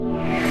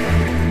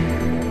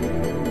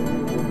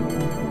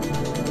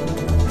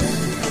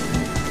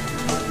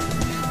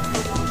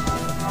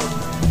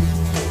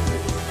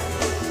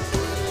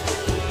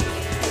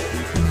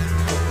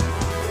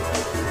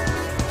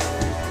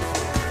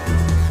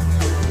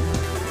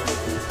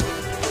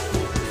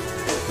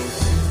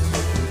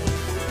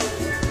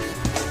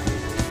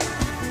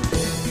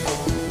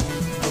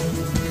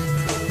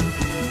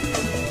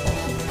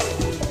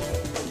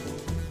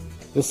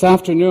This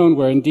afternoon,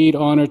 we're indeed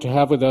honored to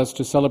have with us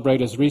to celebrate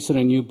his recent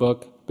and new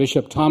book,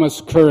 Bishop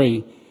Thomas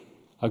Curry,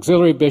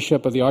 Auxiliary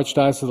Bishop of the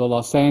Archdiocese of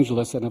Los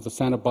Angeles and of the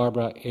Santa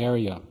Barbara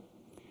area.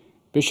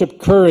 Bishop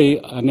Curry,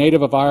 a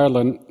native of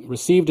Ireland,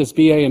 received his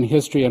BA in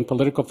History and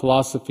Political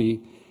Philosophy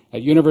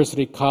at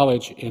University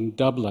College in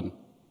Dublin.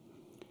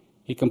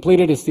 He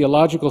completed his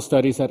theological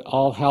studies at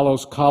All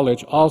Hallows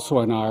College, also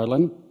in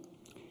Ireland,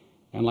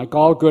 and like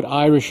all good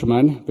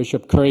Irishmen,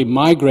 Bishop Curry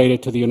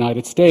migrated to the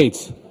United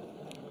States,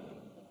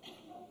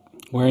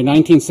 where in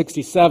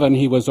 1967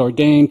 he was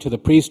ordained to the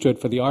priesthood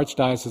for the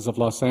Archdiocese of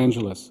Los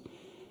Angeles.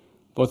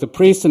 Both a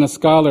priest and a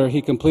scholar,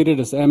 he completed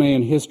his MA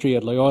in History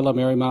at Loyola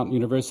Marymount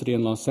University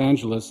in Los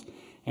Angeles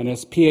and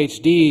his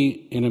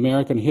PhD in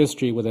American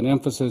History with an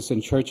emphasis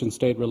in church and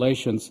state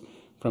relations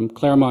from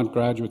Claremont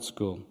Graduate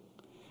School.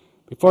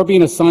 Before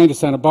being assigned to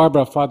Santa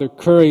Barbara, Father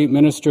Curry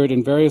ministered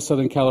in various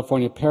Southern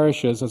California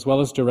parishes as well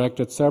as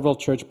directed several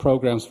church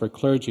programs for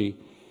clergy.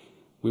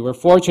 We were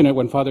fortunate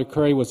when Father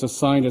Curry was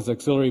assigned as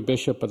Auxiliary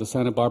Bishop of the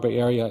Santa Barbara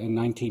area in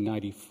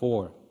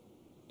 1994.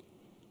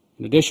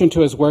 In addition to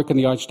his work in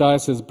the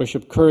Archdiocese,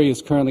 Bishop Curry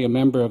is currently a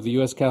member of the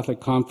U.S.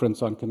 Catholic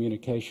Conference on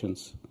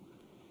Communications.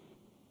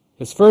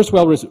 His first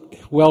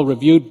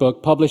well-reviewed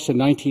book, published in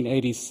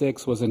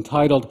 1986, was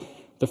entitled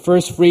The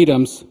First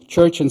Freedoms,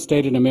 Church and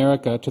State in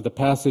America to the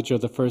Passage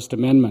of the First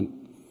Amendment.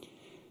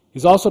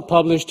 He's also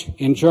published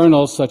in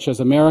journals such as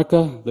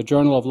America, the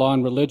Journal of Law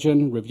and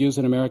Religion, Reviews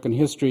in American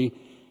History,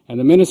 and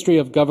the Ministry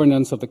of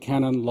Governance of the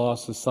Canon Law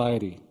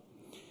Society.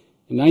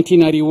 In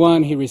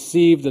 1991, he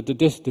received the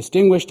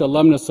Distinguished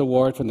Alumnus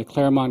Award from the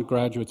Claremont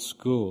Graduate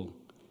School.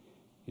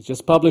 He's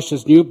just published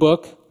his new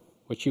book,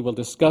 which he will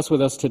discuss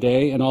with us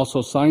today and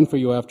also sign for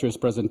you after his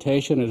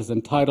presentation. It is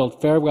entitled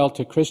Farewell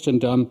to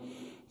Christendom,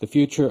 The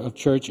Future of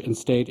Church and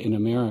State in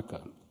America.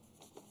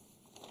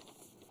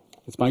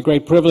 It's my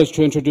great privilege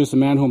to introduce a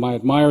man whom I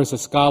admire as a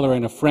scholar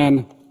and a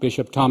friend,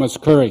 Bishop Thomas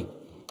Curry.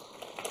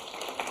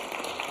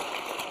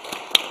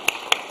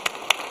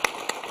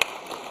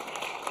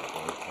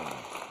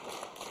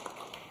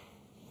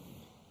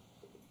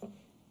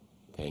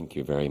 Thank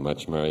you very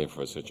much, Mary,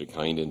 for such a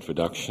kind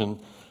introduction,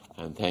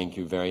 and thank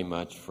you very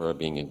much for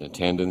being in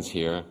attendance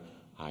here.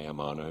 I am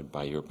honored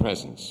by your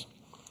presence.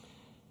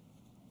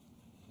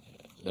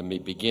 Let me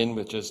begin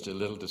with just a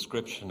little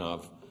description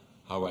of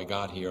how I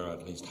got here, or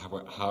at least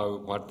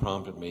what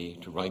prompted me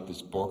to write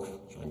this book,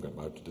 which I'm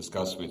about to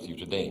discuss with you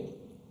today.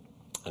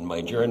 And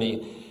my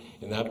journey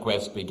in that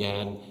quest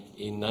began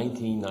in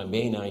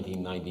May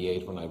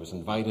 1998, when I was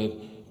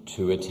invited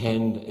to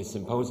attend a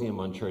symposium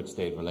on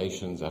church-state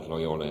relations at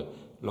Loyola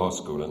Law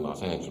School in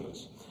Los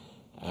Angeles.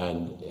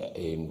 And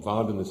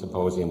involved in the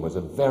symposium was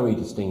a very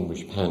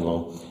distinguished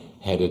panel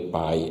headed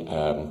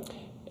by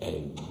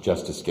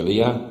Justice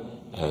Scalia,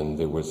 and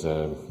there was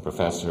a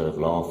professor of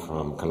law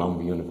from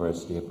Columbia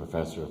University, a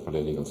professor of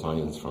political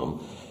science from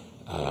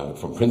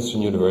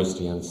Princeton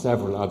University, and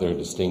several other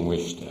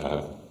distinguished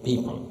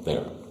people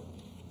there.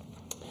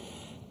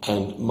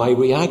 And my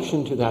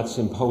reaction to that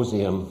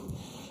symposium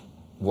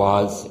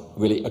was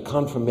really a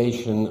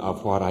confirmation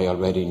of what I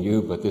already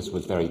knew, but this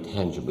was very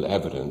tangible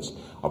evidence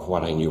of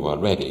what I knew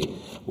already,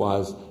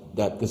 was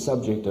that the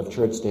subject of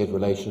church-state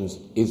relations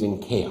is in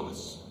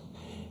chaos.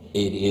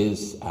 It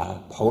is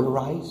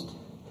polarized,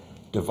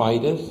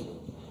 divided,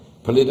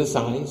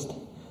 politicized,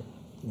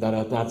 that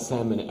at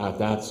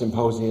that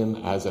symposium,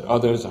 as at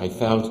others, I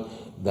felt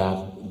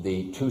that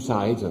the two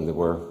sides, and they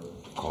were,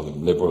 call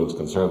them liberals,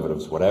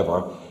 conservatives,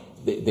 whatever,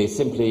 they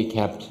simply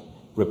kept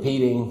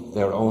repeating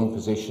their own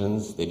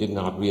positions. They did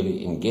not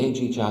really engage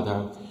each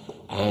other,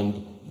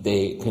 and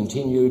they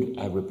continued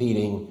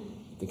repeating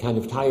the kind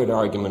of tired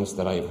arguments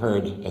that I've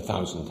heard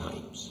 1,000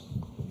 times.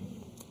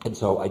 And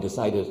so I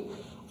decided,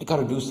 I've got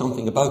to do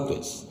something about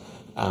this.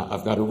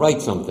 I've got to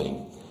write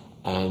something.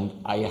 And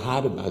I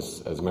had,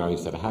 as Mary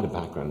said, I had a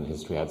background in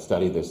history. I'd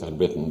studied this, I'd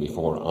written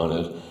before on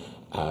it.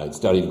 I'd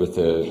studied with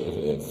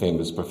a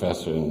famous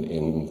professor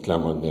in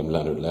Claremont named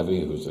Leonard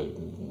Levy, who's a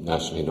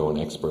nationally known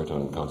expert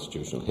on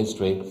constitutional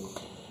history.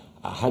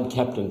 I had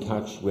kept in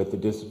touch with the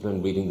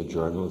discipline, reading the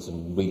journals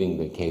and reading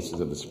the cases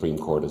of the Supreme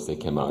Court as they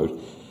came out.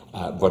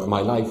 But my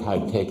life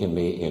had taken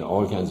me in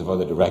all kinds of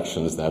other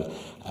directions that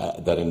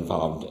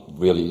involved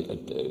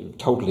really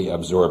totally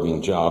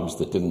absorbing jobs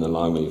that didn't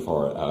allow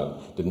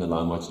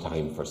much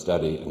time for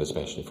study and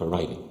especially for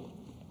writing.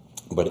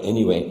 But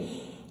anyway,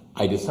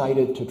 I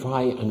decided to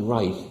try and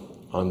write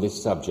on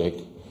this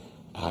subject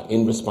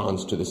in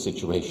response to the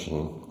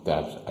situation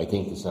that I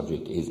think the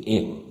subject is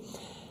in.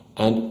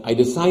 And I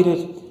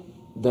decided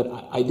that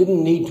I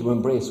didn't need to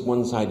embrace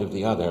one side or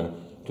the other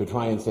to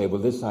try and say, well,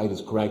 this side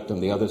is correct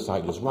and the other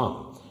side is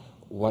wrong.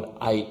 What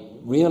I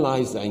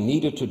realized I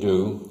needed to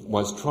do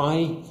was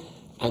try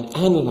and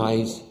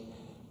analyze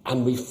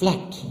and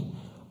reflect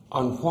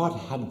on what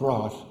had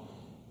brought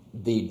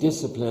the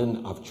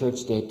discipline of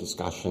church-state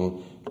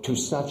discussion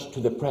to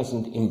the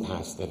present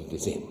impasse that it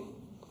is in.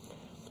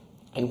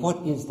 And what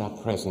is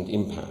that present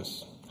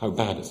impasse? How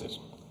bad is it?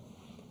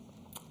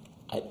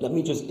 Let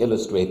me just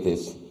illustrate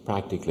this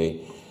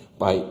practically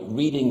by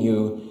reading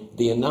you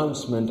the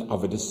announcement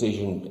of a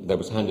decision that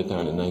was handed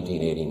down in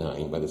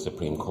 1989 by the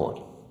Supreme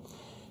Court.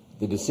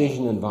 The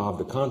decision involved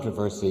a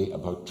controversy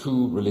about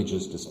two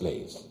religious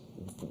displays.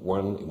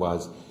 One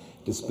was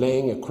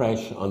displaying a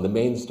creche on the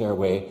main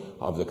stairway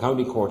of the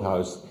county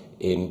courthouse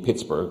in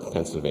Pittsburgh,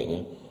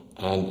 Pennsylvania,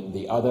 and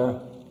the other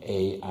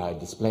a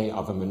display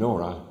of a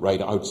menorah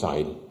right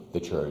outside the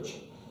church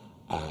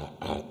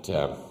at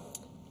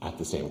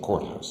the same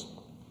courthouse.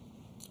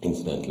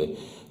 Incidentally,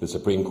 the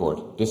Supreme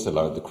Court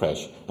disallowed the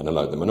creche and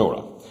allowed the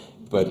menorah.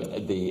 But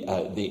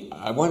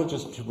I want to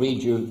just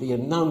read you the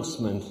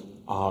announcement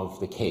of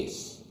the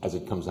case as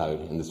it comes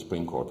out in the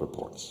Supreme Court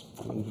reports.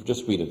 I'll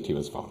just read it to you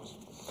as follows.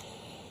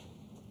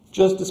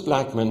 Justice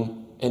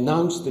Blackmun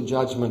announced the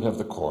judgment of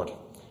the court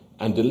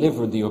and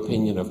delivered the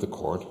opinion of the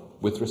court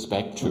with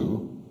respect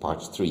to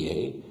parts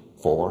 3A,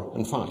 4,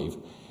 and 5,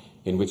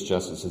 in which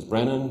Justices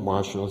Brennan,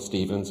 Marshall,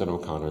 Stevens, and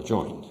O'Connor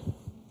joined.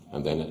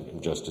 And then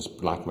Justice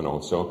Blackmun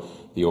also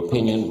the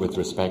opinion with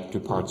respect to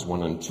parts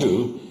 1 and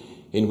 2,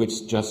 in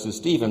which Justice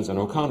Stevens and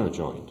O'Connor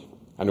joined.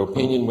 An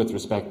opinion with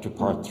respect to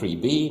part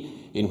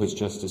 3B, in which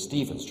Justice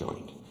Stevens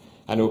joined.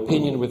 An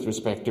opinion with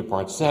respect to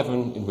part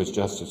 7, in which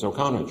Justice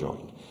O'Connor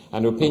joined.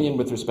 An opinion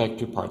with respect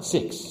to part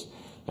 6.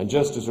 And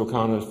Justice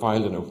O'Connor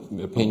filed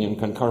an opinion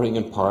concurring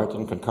in part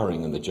and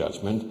concurring in the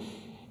judgment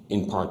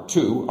in part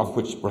 2, of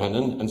which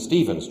Brennan and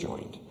Stevens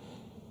joined.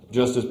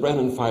 Justice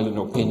Brennan filed an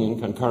opinion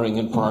concurring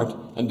in part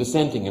and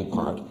dissenting in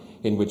part,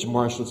 in which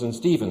Marshall and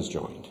Stevens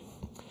joined.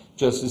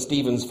 Justice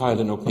Stevens filed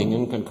an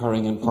opinion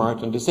concurring in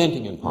part and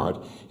dissenting in part,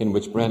 in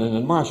which Brennan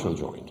and Marshall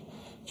joined.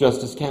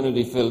 Justice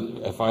Kennedy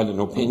filed an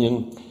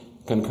opinion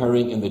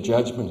concurring in the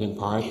judgment in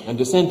part and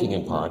dissenting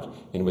in part,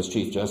 in which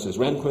Chief Justice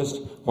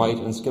Rehnquist, White,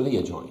 and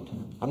Scalia joined.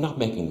 I'm not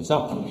making this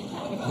up.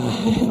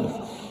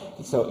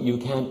 So you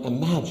can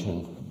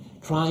imagine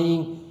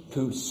trying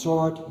to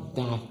sort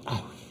that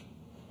out.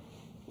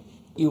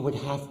 You would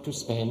have to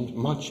spend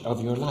much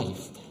of your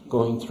life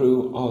going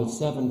through all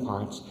 7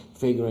 parts,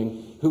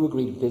 figuring who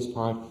agreed with this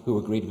part, who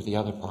agreed with the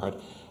other part,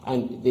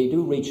 and they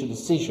do reach a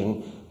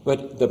decision,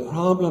 but the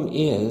problem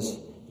is,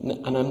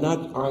 and I'm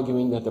not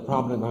arguing that the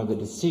problem are the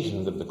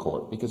decisions of the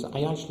court, because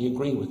I actually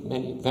agree with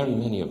very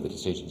many of the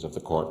decisions of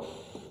the court.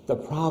 The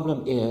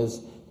problem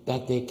is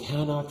that they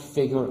cannot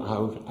figure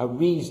out a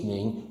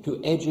reasoning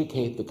to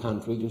educate the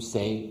country to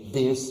say,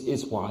 this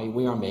is why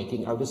we are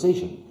making our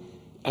decision.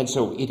 And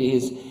so it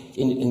is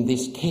in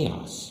this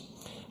chaos.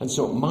 And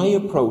so my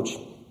approach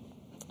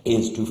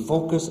is to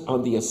focus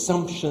on the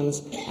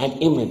assumptions and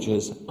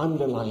images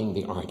underlying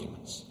the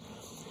arguments.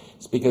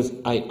 It's because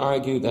I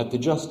argue that the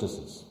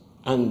justices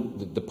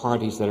and the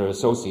parties that are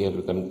associated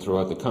with them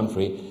throughout the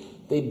country,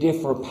 they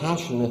differ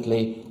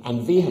passionately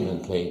and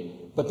vehemently,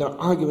 but they're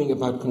arguing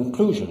about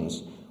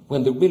conclusions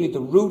when really the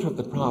root of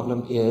the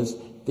problem is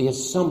the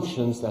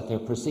assumptions that they're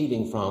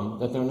proceeding from,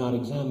 that they're not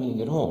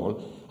examining at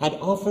all, and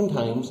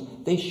oftentimes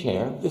they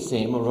share the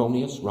same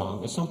erroneous,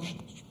 wrong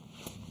assumptions.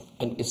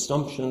 And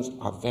assumptions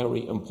are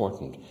very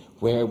important,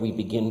 where we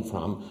begin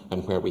from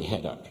and where we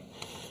head out.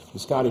 The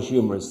Scottish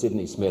humorist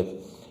Sidney Smith,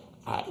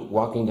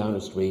 walking down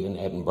a street in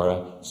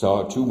Edinburgh,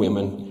 saw 2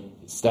 women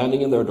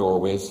standing in their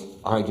doorways,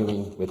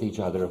 arguing with each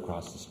other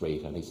across the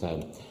street, and he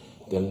said,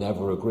 they'll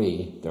never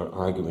agree, they're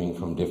arguing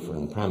from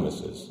different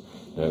premises.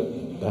 Now,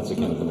 that's a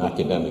kind of an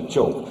academic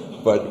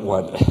joke, but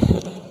what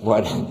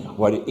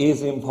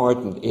is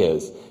important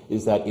is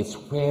that it's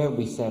where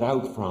we set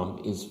out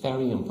from is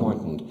very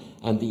important,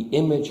 and the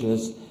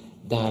images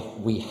that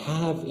we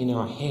have in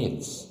our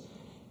heads,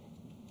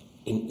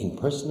 in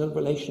personal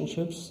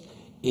relationships,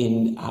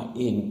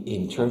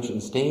 in church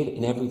and state,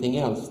 in everything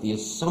else, the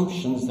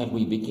assumptions that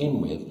we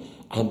begin with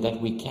and that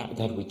we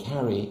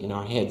carry in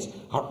our heads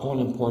are all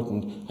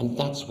important, and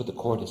that's what the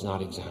court is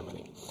not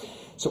examining.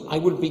 So I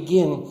will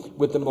begin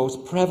with the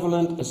most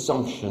prevalent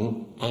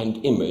assumption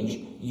and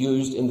image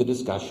used in the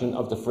discussion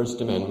of the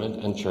First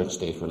Amendment and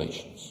church-state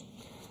relations.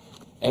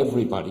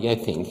 Everybody, I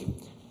think,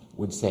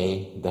 would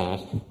say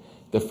that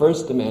the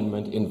First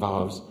Amendment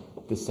involves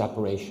the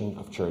separation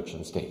of church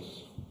and state,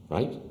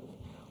 right?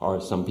 Or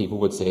some people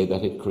would say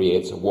that it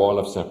creates a wall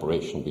of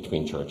separation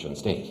between church and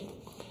state.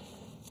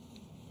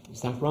 Is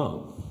that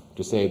wrong,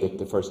 to say that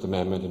the First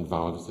Amendment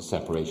involves the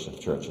separation of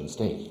church and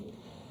state?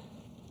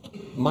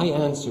 My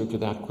answer to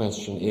that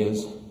question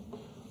is,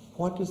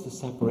 what does the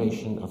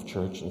separation of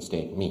church and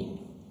state mean?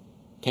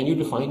 Can you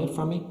define it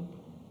for me?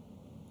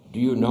 Do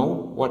you know?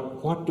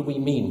 What do we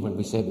mean when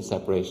we say the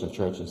separation of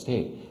church and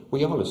state?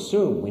 We all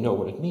assume we know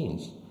what it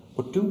means,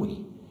 but do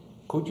we?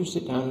 Could you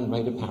sit down and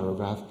write a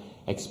paragraph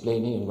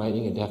explaining and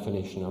writing a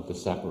definition of the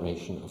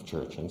separation of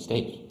church and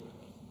state?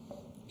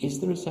 Is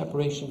there a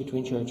separation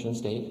between church and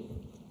state?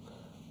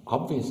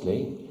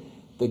 Obviously,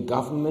 the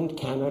government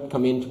cannot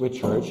come into a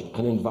church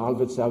and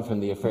involve itself in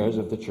the affairs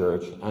of the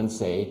church and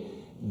say,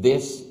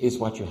 this is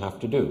what you have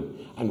to do.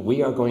 And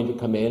we are going to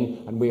come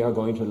in and we are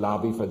going to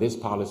lobby for this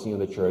policy in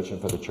the church and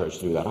for the church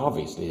to do that.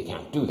 Obviously, they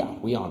can't do that.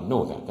 We all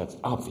know that. That's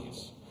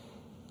obvious.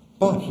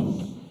 But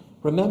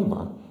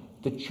remember,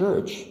 the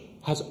church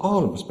has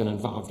always been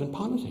involved in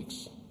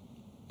politics.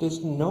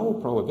 There's no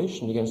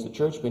prohibition against the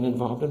church being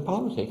involved in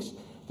politics.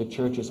 The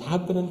churches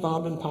have been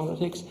involved in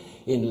politics,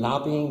 in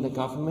lobbying the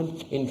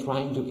government, in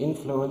trying to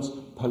influence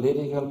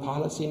political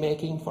policy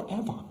making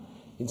forever.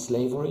 In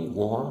slavery,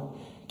 war,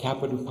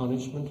 capital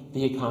punishment,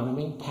 the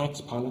economy,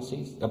 tax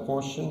policies,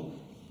 abortion,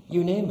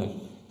 you name it.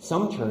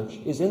 Some church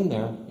is in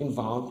there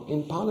involved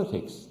in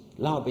politics,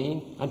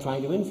 lobbying and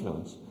trying to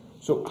influence.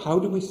 So how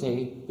do we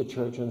say the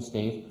church and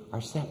state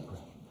are separate?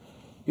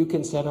 You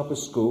can set up a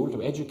school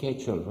to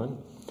educate children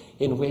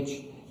in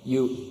which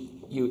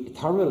you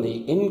thoroughly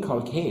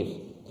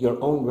inculcate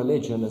your own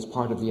religion as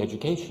part of the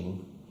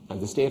education, and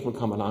the state will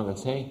come along and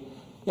say,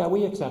 yeah,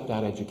 we accept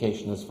that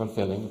education as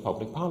fulfilling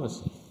public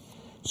policy.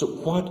 So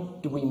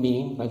what do we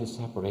mean by the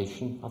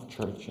separation of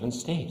church and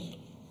state?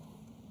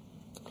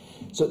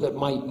 So that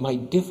my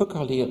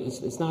difficulty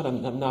is not,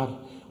 I'm not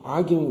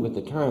arguing with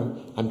the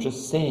term, I'm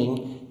just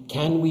saying,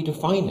 can we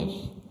define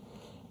it?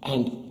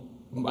 And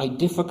my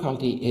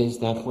difficulty is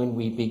that when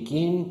we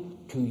begin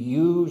to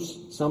use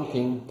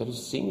something that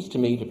seems to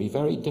me to be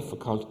very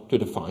difficult to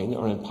define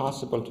or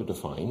impossible to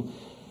define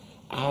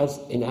as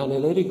an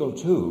analytical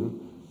tool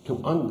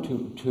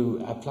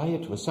to apply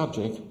it to a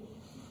subject,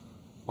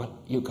 well,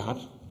 you got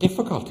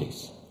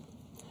difficulties.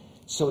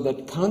 So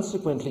that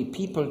consequently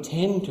people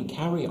tend to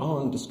carry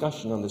on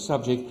discussion on the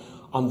subject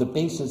on the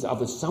basis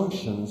of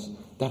assumptions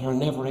that are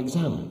never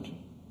examined.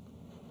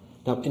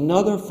 Now,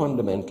 another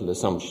fundamental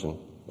assumption,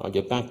 I'll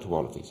get back to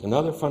all of these,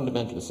 another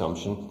fundamental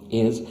assumption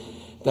is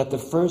that the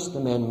First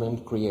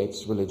Amendment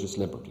creates religious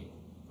liberty,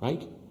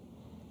 right?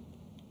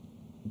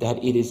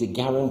 That it is a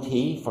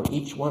guarantee for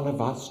each one of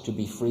us to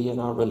be free in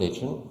our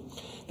religion,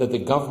 that the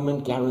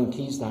government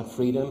guarantees that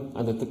freedom,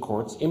 and that the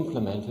courts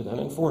implement it and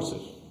enforce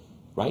it,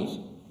 right?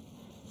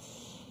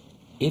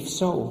 If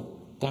so,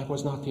 that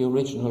was not the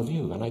original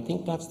view, and I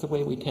think that's the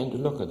way we tend to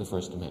look at the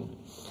First Amendment.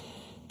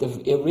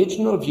 The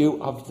original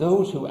view of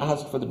those who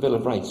asked for the Bill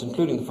of Rights,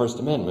 including the First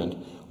Amendment,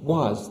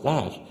 was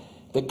that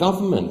the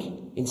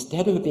government,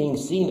 instead of being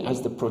seen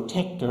as the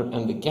protector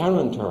and the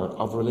guarantor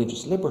of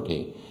religious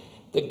liberty,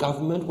 the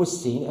government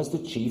was seen as the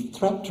chief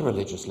threat to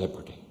religious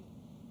liberty.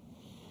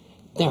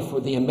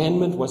 Therefore, the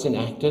amendment was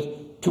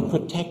enacted to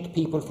protect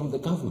people from the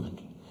government.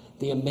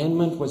 The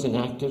amendment was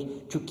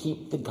enacted to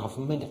keep the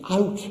government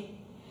out.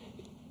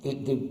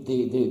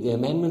 The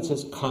amendment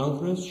says,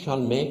 Congress shall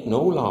make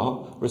no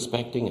law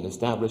respecting an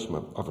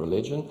establishment of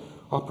religion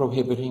or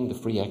prohibiting the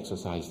free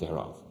exercise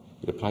thereof.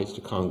 It applies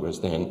to Congress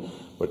then,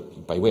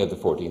 but by way of the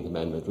 14th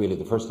Amendment, really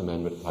the First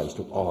Amendment applies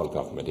to all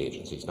government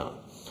agencies now.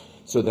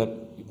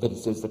 But it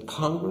says that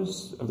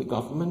Congress of the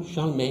government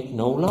shall make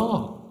no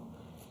law.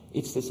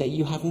 It's to say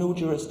you have no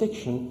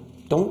jurisdiction,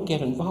 don't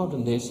get involved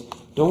in this,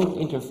 don't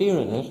interfere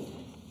in it,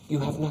 you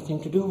have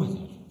nothing to do with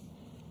it.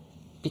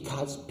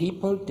 Because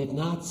people did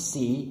not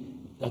see,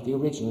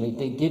 originally,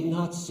 they did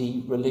not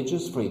see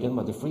religious freedom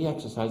or the free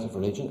exercise of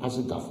religion as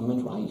a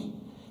government right.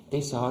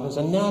 They saw it as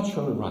a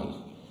natural right.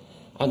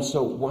 And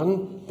so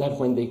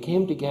when they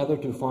came together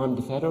to form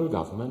the federal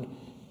government,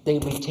 they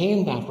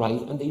retained that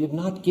right and they did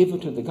not give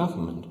it to the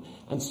government.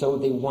 And so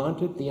they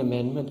wanted the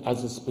amendment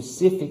as a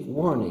specific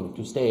warning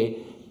to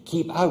say,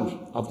 keep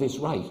out of this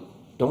right.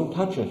 Don't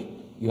touch it.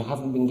 You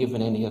haven't been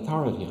given any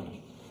authority on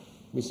it.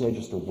 Let me say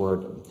just a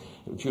word,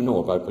 which you know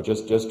about, but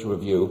just to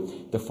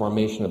review the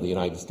formation of the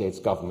United States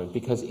government,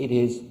 because it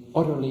is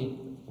utterly,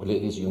 well,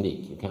 it is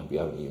unique. You can't be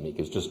utterly unique.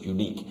 It's just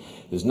unique.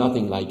 There's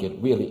nothing like it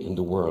really in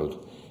the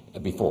world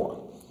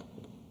before.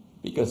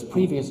 Because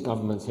previous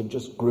governments had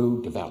just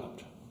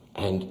developed,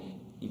 and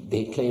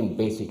they claimed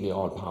basically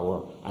all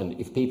power, and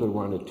if people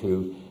wanted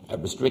to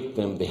restrict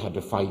them, they had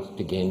to fight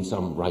to gain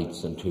some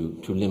rights and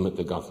to limit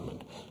the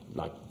government.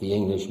 Like the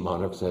English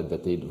monarch said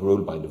that they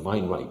ruled by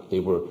divine right.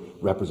 They were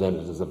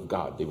representatives of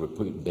God. They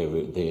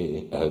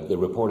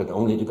reported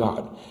only to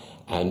God.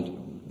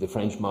 And the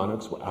French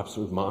monarchs were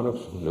absolute monarchs.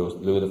 Louis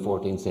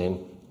XIV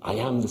saying, I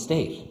am the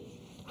state.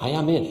 I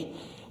am it.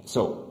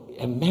 So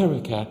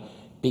America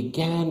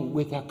began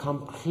with a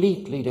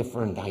completely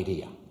different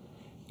idea.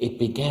 It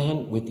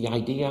began with the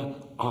idea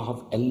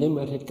of a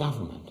limited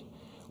government,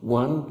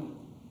 one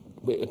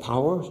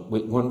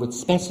with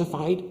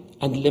specified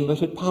and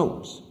limited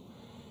powers,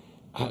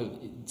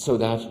 so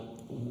that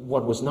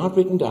what was not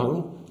written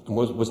down and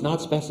was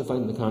not specified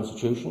in the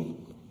Constitution,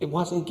 it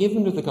wasn't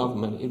given to the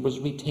government, it was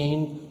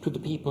retained to the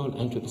people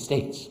and to the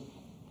states.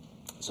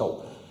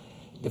 So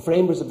the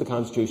framers of the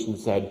Constitution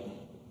said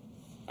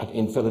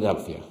in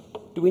Philadelphia,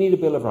 do we need a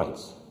Bill of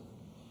Rights?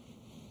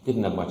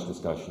 Didn't have much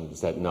discussion. They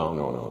said,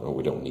 no,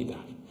 we don't need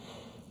that.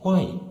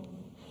 Why?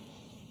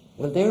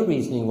 Well, their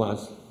reasoning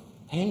was,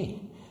 hey,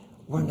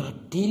 we're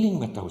not dealing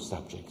with those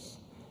subjects.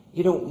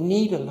 You don't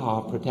need a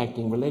law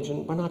protecting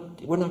religion.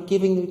 We're not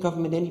giving the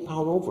government any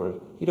power over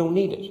it. You don't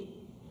need it.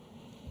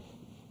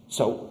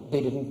 So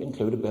they didn't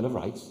include a Bill of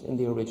Rights in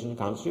the original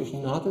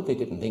Constitution. Not that they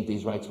didn't think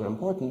these rights were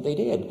important. They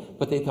did,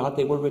 but they thought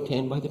they were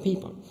retained by the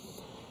people.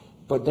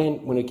 But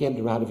then when it came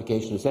to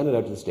ratification, they sent it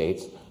out to the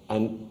states,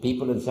 and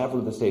people in several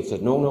of the states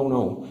said,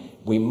 no,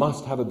 we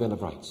must have a Bill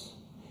of Rights.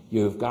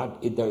 You've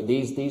got,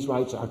 these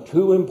rights are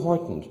too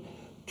important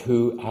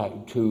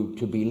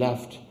to be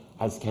left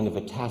as kind of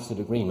a tacit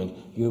agreement.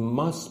 You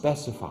must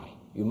specify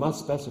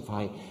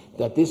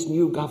that this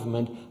new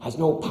government has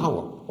no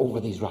power over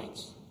these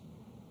rights.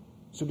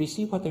 So do you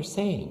see what they're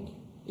saying?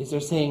 They're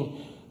saying,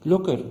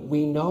 look,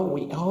 we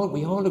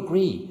all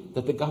agree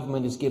that the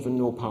government is given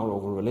no power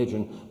over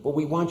religion, but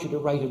we want you to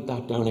write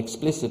that down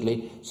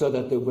explicitly so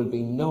that there will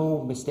be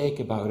no mistake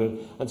about it,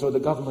 and so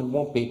this government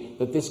won't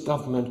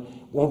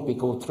be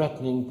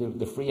threatening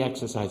the free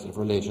exercise of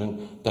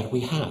religion that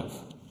we have.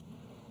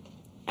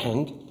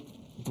 And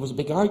there was a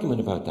big argument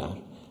about that,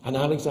 and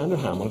Alexander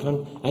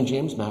Hamilton and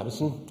James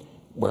Madison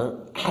were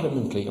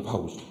adamantly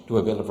opposed to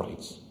a Bill of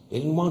Rights. They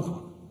didn't want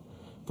one,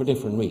 for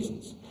different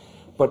reasons.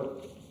 But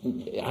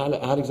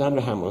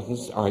Alexander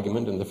Hamilton's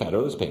argument in the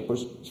Federalist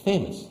Papers is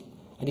famous.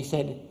 And he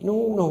said,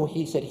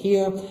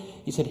 here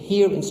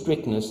in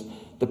strictness,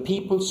 the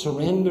people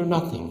surrender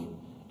nothing,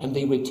 and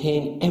they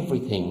retain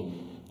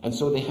everything, and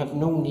so they have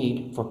no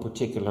need for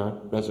particular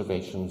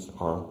reservations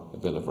or a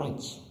Bill of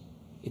Rights.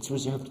 It's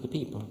reserved to the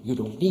people. You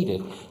don't need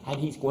it. And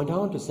he's going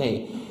on to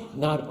say,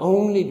 not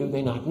only do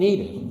they not need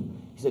it,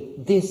 he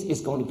said, this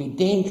is going to be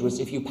dangerous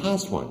if you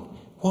pass one.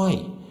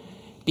 Why?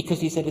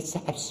 Because he said it's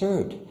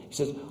absurd. He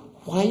says,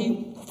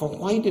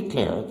 why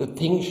declare that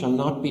things shall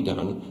not be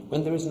done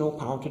when there is no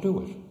power to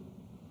do it?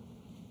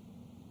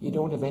 You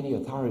don't have any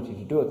authority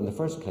to do it in the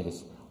first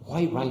place.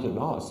 Why write a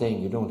law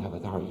saying you don't have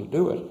authority to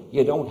do it?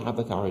 You don't have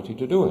authority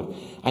to do it.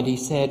 And he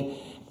said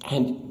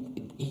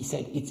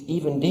it's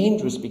even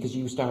dangerous because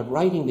you start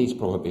writing these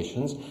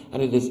prohibitions,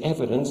 and it is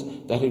evidence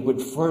that it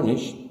would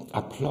furnish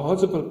a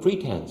plausible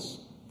pretense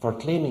for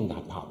claiming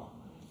that power.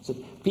 So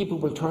people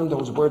will turn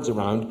those words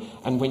around,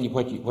 and what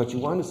you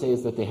want to say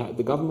is that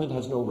the government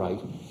has no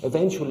right.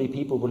 Eventually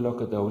people will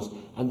look at those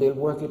and they'll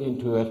work it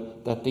into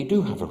it that they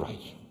do have a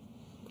right.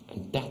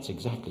 And that's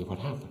exactly what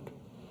happened.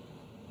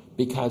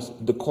 Because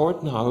the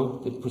court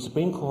now, the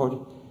Supreme Court,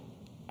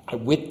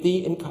 with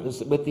the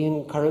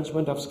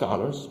encouragement of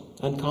scholars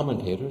and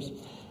commentators,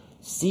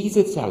 sees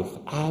itself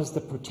as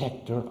the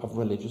protector of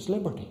religious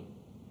liberty,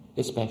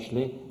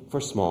 especially for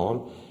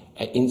small,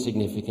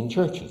 insignificant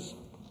churches.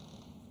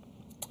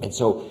 And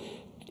so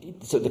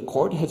the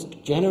court has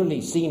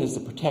generally seen as the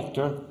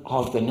protector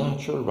of the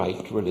natural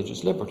right to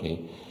religious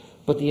liberty.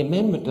 But the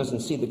amendment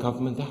doesn't see the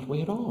government that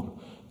way at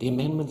all. The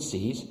amendment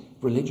sees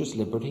religious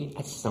liberty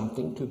as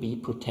something to be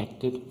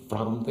protected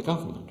from the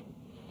government.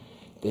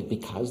 That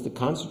because the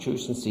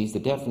Constitution sees the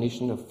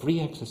definition of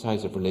free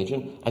exercise of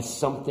religion as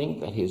something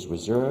that is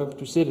reserved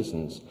to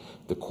citizens.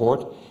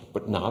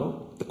 But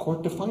now the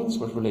court defines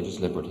what religious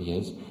liberty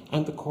is,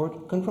 and the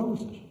court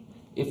controls it.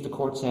 If the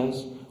court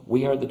says,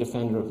 we are the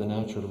defender of the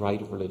natural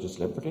right of religious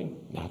liberty,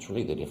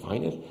 naturally they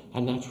define it,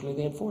 and naturally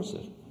they enforce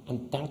it.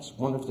 And that's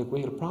one of the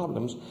real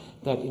problems,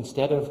 that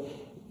instead of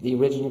the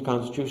original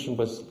Constitution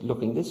was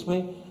looking this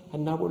way,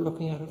 and now we're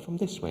looking at it from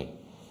this way.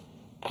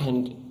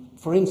 And,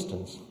 for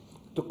instance,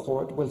 the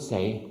court will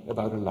say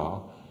about a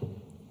law,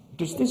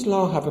 does this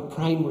law have a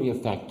primary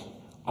effect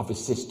of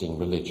assisting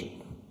religion?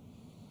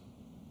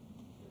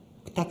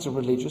 But that's a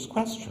religious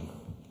question.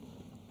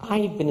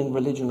 I've been in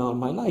religion all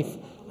my life,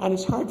 and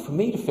it's hard for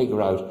me to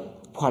figure out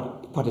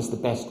what is the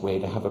best way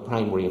to have a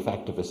primary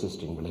effect of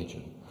assisting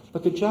religion.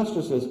 But the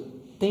justices,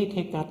 they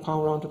take that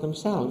power onto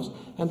themselves,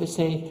 and they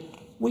say,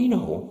 we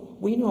know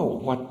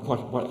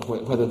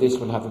whether this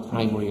will have a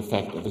primary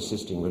effect of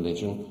assisting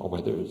religion or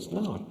whether it's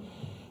not.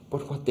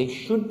 But what they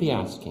should be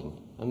asking,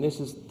 and this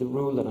is the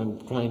rule that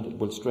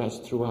will stress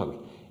throughout,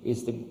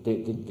 is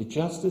the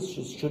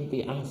justices should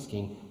be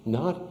asking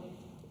not,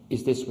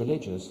 is this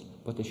religious,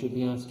 but they should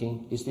be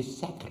asking, is this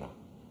secular?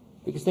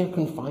 Because they're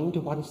confined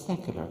to what is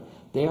secular.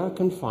 They are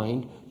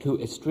confined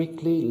to a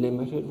strictly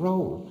limited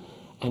role.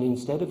 And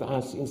instead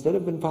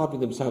of involving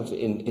themselves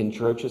in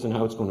churches and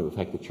how it's going to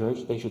affect the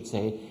church, they should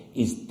say,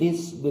 is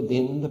this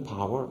within the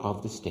power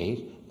of the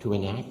state to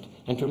enact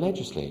and to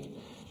legislate?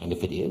 And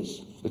if it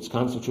is, it's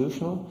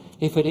constitutional.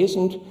 If it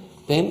isn't,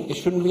 then it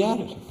shouldn't be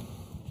added.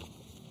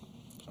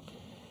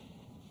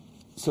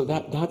 So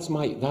that's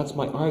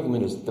my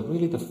argument, is that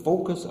really the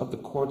focus of the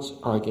court's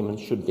argument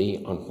should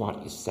be on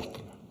what is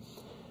secular.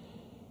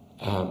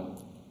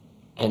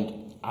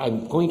 And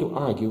I'm going to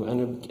argue,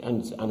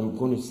 and I'm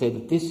going to say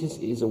that this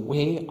is a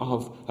way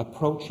of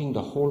approaching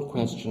the whole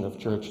question of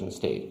church and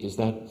state, is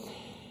that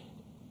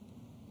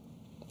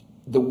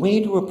the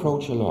way to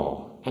approach a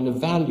law and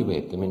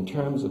evaluate them in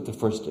terms of the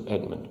First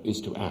Amendment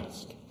is to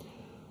ask,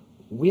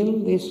 will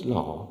this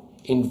law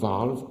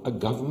involve a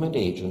government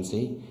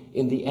agency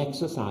in the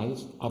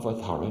exercise of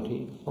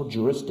authority or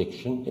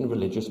jurisdiction in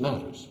religious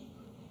matters?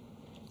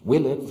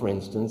 Will it, for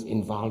instance,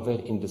 involve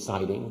it in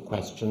deciding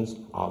questions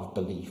of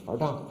belief or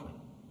doctrine?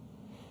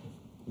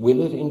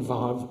 Will it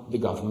involve the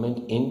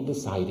government in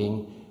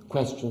deciding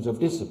questions of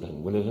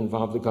discipline? Will it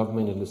involve the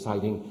government in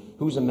deciding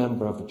who's a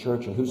member of a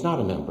church and who's not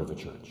a member of a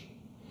church?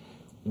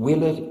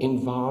 Will it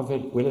involve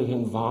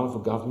a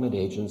government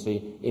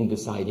agency in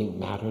deciding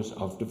matters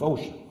of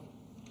devotion?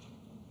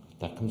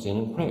 That comes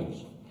in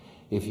prayers.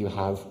 If you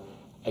have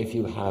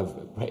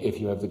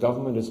the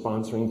government is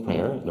sponsoring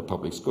prayer in a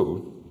public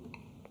school,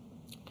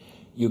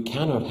 you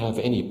cannot have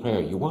any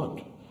prayer you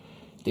want.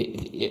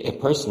 A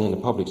person in a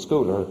public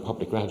school or a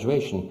public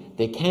graduation,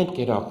 they can't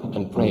get up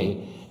and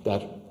pray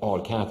that all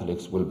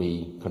Catholics will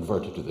be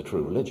converted to the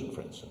true religion,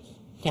 for instance.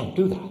 You can't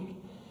do that.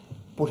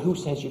 But who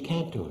says you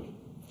can't do it?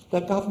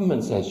 The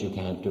government says you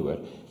can't do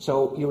it.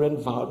 So you're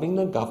involving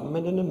the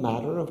government in a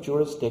matter of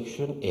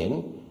jurisdiction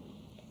in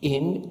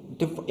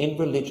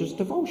religious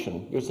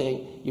devotion. You're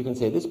saying you can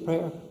say this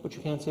prayer, but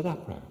you can't say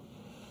that prayer.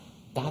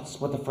 That's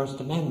what the First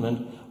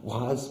Amendment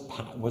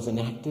was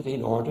enacted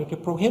in order to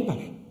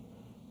prohibit,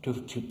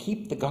 to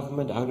keep the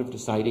government out of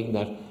deciding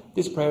that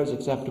this prayer is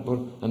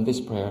acceptable and this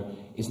prayer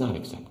is not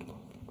acceptable.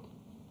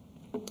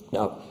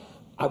 Now,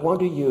 I want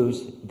to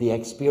use the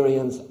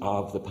experience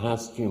of the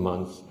past few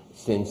months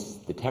since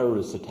the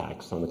terrorist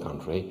attacks on the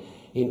country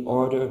in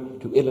order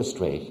to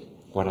illustrate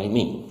what I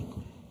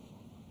mean.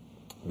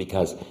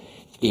 Because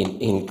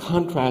in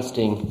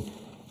contrasting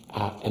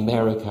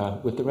America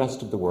with the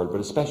rest of the world, but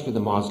especially the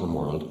Muslim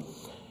world,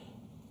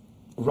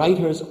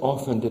 writers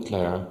often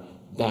declare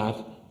that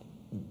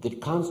the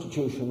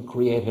Constitution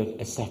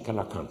created a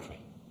secular country,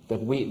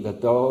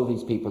 that all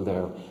these people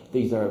there,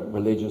 these are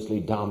religiously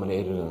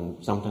dominated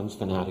and sometimes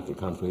fanatical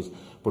countries,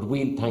 but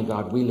we, thank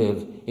God, we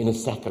live in a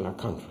secular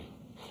country.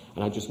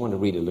 And I just want to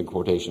read a little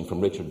quotation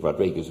from Richard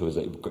Rodriguez, who is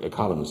a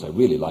columnist I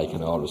really like,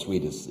 and I always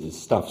read his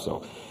stuff.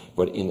 So,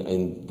 but I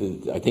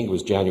think it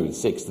was January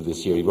 6th of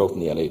this year, he wrote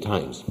in the LA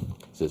Times, he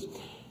says,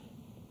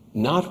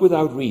 "Not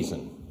without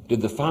reason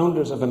did the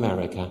founders of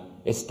America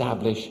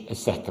establish a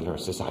secular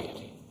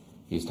society."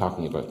 He's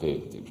talking about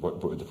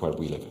where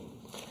we live in.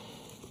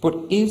 But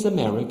is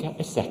America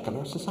a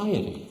secular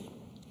society?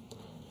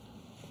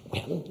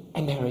 Well,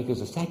 America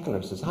is a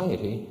secular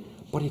society,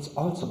 but it's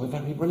also a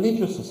very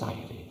religious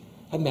society.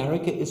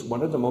 America is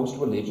one of the most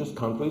religious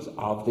countries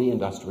of the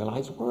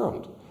industrialized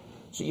world.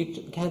 So you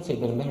can't say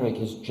that America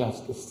is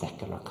just a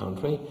secular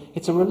country.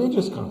 It's a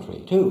religious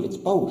country, too. It's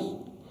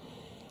both.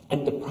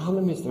 And the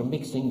problem is they're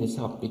mixing this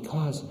up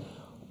because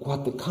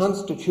what the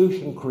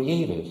Constitution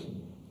created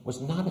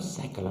was not a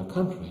secular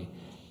country.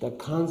 The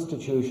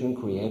Constitution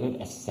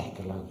created a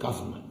secular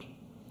government.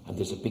 And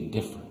there's a big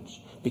difference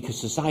because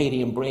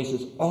society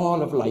embraces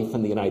all of life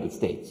in the United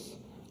States.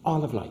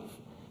 All of life.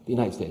 The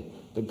United States.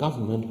 The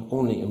government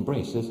only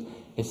embraces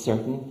a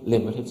certain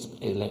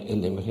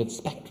limited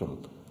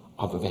spectrum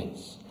of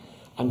events.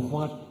 And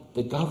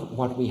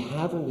what we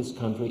have in this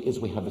country is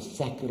we have a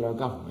secular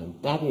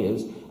government. That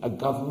is, a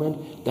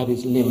government that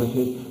is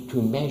limited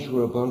to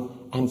measurable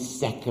and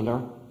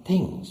secular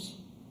things.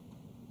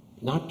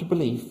 Not to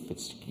belief,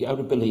 it's out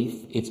of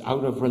belief, it's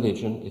out of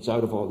religion, it's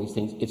out of all these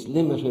things. It's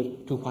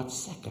limited to what's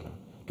secular,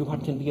 to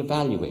what can be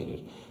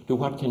evaluated, to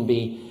what can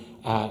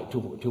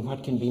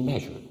be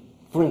measured.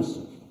 For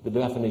instance, the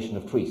definition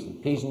of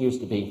treason. Treason used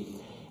to be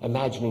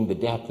imagining the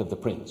death of the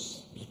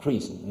prince. It was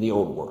treason in the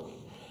old world.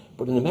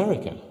 But in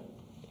America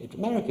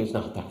is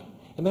not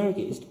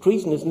that.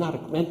 Treason is not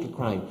a mental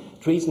crime.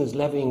 Treason is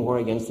levying war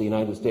against the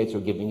United States or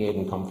giving aid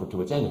and comfort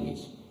to its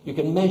enemies. You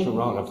can measure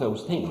all of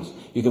those things.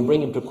 You can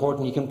bring them to court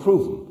and you can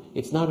prove them.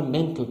 It's not a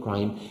mental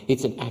crime.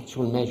 It's an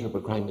actual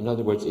measurable crime. In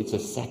other words, it's a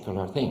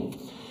secular thing.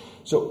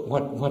 So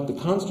what the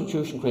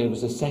Constitution created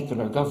was a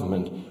secular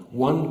government,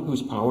 one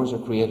whose powers are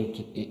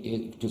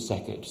created to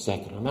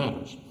secular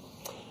matters.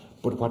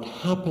 But what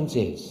happens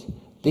is,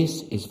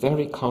 this is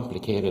very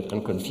complicated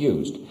and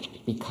confused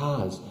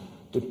because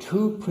the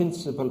two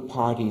principal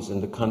parties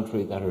in the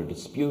country that are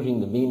disputing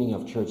the meaning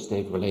of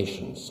church-state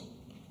relations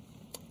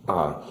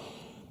are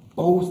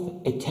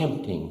both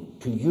attempting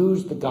to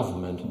use the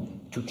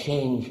government to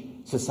change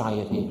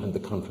society and the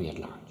country at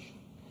large.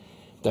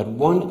 That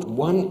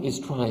one is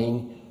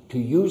trying to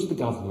use the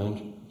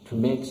government to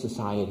make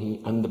society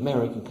and the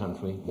American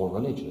country more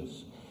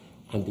religious.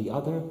 And the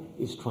other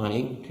is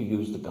trying to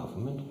use the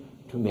government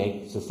to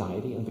make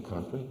society and the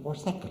country more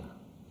secular.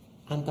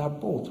 And they're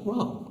both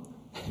wrong.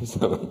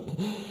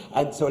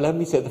 So let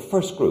me say the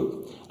first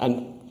group,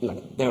 and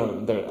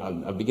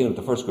I'll begin with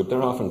the first group.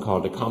 They're often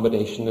called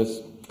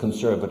accommodationist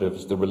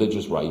conservatives, the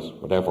religious right,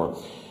 whatever.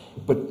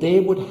 But they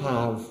would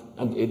have,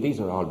 and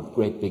these are all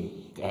great big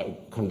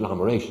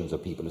conglomerations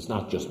of people. It's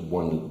not just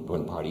one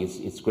party.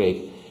 It's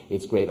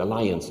great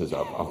alliances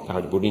of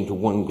parties put into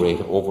one great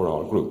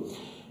overall group.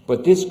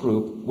 But this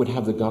group would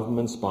have the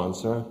government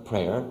sponsor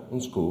prayer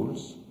in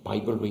schools,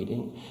 Bible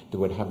reading. They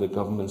would have the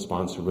government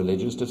sponsor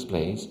religious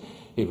displays.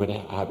 It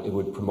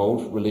would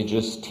promote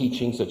religious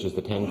teaching such as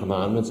the Ten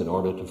Commandments in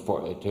order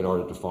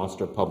to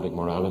foster public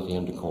morality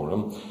and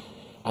decorum.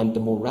 And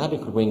the more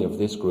radical wing of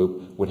this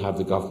group would have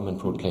the government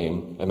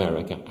proclaim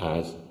America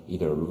as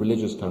either a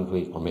religious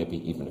country or maybe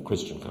even a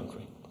Christian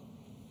country.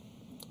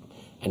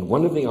 And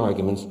one of the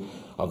arguments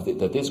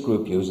that this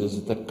group uses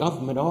is that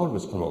government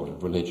always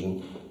promoted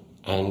religion,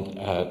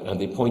 and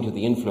they point to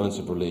the influence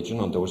of religion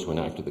on those who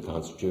enacted the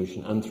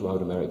Constitution and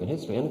throughout American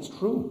history. And it's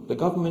true. The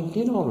government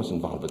did always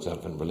involve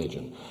itself in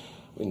religion.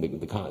 I mean,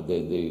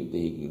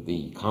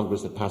 the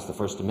Congress that passed the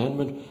First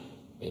Amendment,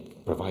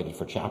 it provided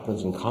for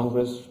chaplains in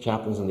Congress,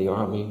 chaplains in the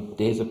army,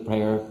 days of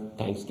prayer,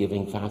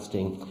 Thanksgiving,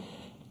 fasting.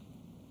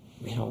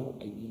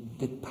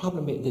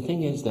 the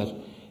thing is that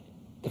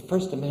the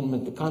First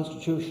Amendment, the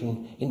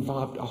Constitution,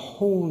 involved a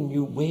whole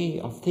new way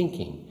of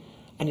thinking.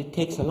 And it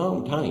takes a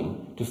long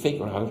time to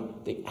figure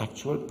out the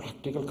actual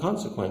practical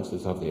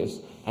consequences of this.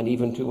 And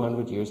even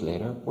 200 years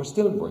later, we're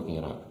still working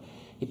it out.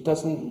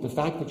 The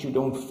fact that you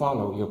don't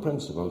follow your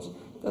principles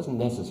doesn't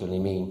necessarily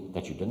mean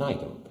that you deny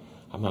them.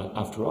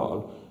 After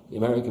all,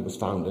 America was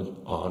founded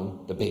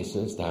on the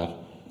basis that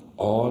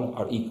all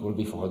are equal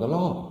before the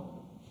law.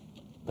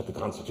 But the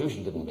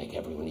Constitution didn't make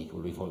everyone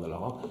equal before the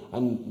law,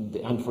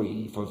 and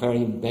for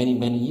very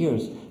many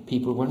years,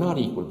 people were not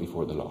equal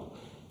before the law.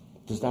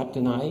 Does that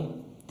deny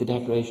the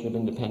Declaration of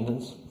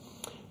Independence?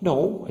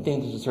 No, I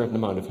think there's a certain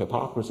amount of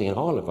hypocrisy in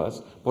all of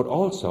us, but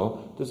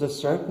also there's a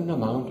certain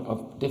amount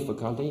of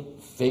difficulty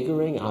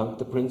figuring out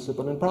the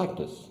principle in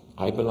practice.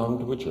 I belong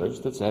to a church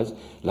that says,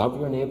 love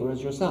your neighbour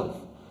as yourself.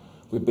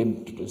 We've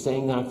been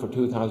saying that for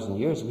 2,000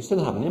 years. We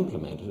still haven't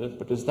implemented it,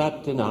 but does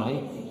that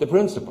deny the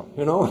principle?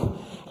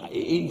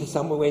 In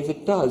some ways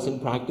it does in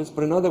practice,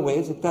 but in other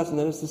ways it doesn't.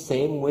 And it's the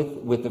same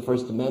with the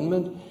First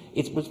Amendment.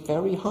 It was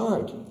very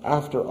hard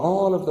after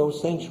all of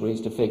those centuries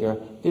to figure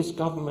this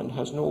government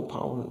has no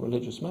power in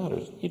religious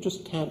matters. You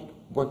just can't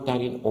work that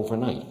in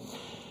overnight.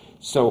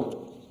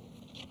 So,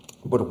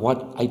 but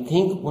what I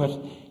think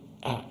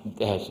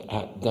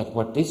that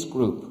what this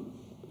group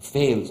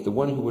fails, the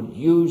one who would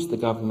use the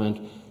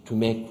government to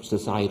make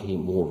society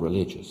more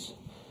religious.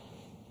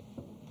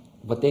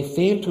 What they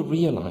fail to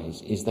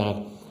realize is that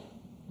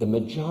the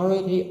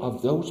majority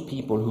of those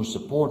people who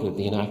supported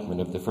the enactment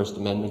of the First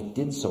Amendment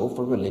did so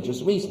for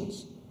religious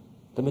reasons.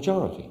 The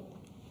majority.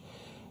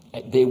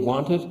 They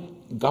wanted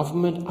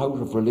government out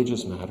of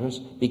religious matters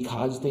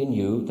because they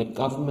knew that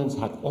governments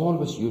had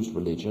always used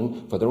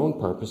religion for their own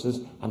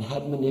purposes and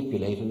had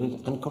manipulated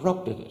it and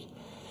corrupted it.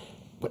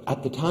 But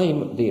at the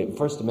time the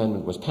First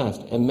Amendment was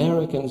passed,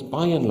 Americans,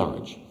 by and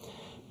large,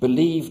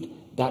 believed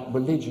that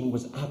religion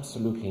was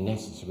absolutely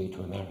necessary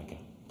to America.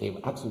 They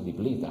absolutely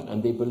believed that.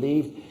 And they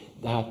believed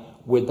that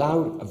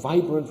without a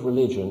vibrant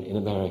religion in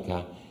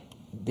America,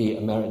 the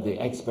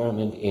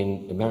experiment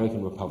in the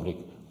American Republic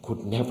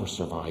could never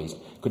survive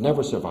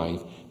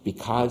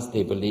because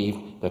they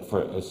believed that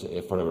for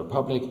a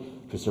republic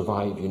to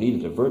survive, you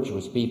needed a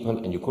virtuous people,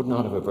 and you could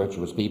not have a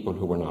virtuous people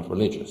who were not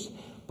religious.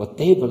 But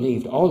they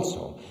believed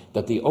also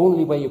that the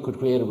only way you could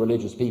create a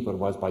religious people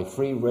was by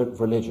free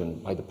religion,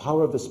 by the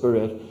power of the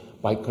Spirit,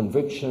 by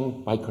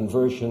conviction, by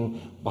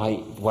conversion, by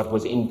what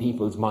was in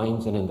people's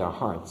minds and in their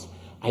hearts.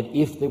 And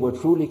if they were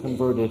truly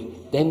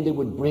converted, then they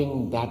would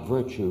bring that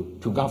virtue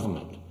to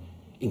government,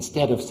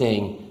 instead of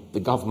saying the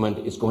government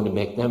is going to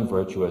make them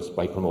virtuous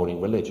by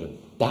promoting religion.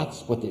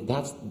 That's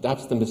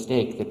the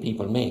mistake that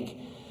people make,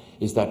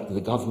 is that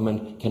the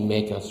government can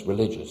make us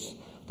religious.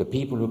 The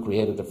people who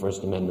created the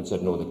First Amendment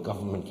said, no, the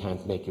government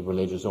can't make you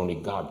religious, only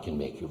God can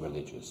make you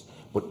religious.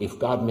 But if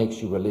God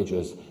makes you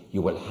religious,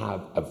 you will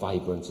have a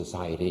vibrant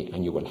society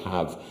and you will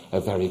have a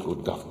very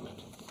good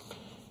government.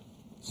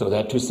 So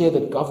that to say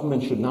that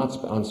government should not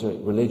sponsor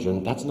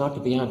religion, that's not to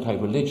be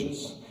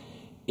anti-religious.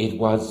 It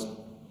was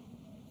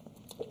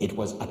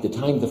at the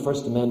time the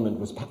First Amendment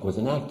was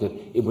enacted,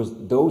 it was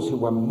those who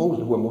were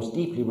most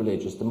deeply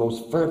religious, the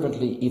most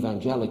fervently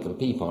evangelical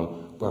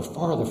people, were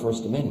for the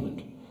First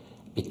Amendment,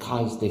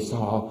 because they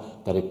saw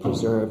that it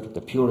preserved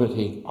the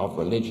purity of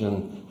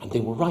religion, and they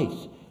were right.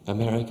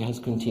 America has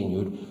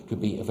continued to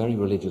be a very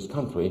religious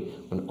country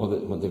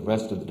when the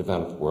rest of the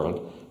developed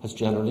world has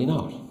generally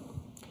not.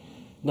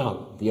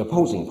 Now, the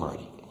opposing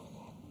party.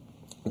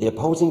 The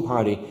opposing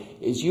party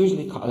is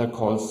usually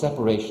called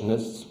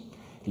separationists,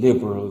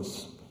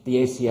 liberals.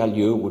 The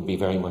ACLU would be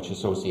very much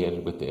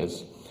associated with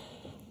this.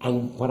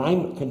 And what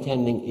I'm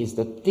contending is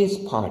that this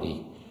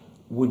party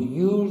would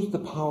use the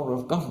power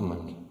of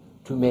government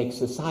to make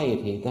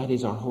society, that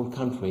is our whole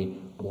country,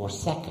 more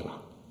secular.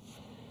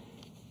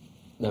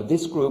 Now,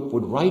 this group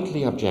would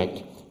rightly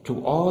object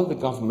to all the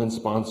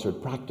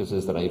government-sponsored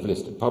practices that I've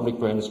listed, public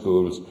prayer in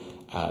schools,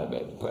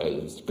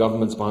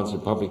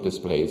 government-sponsored public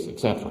displays,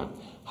 etc.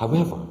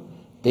 However,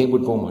 they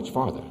would go much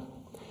farther.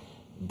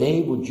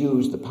 They would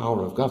use the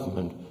power of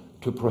government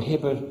to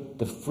prohibit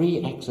the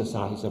free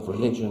exercise of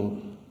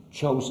religion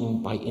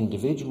chosen by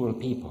individual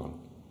people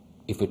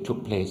if it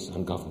took place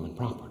on government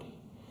property.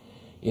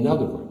 In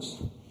other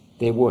words,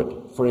 they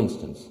would, for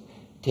instance,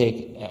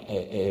 take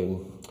a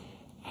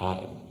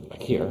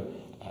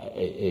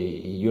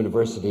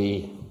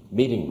university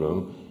meeting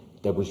room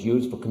that was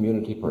used for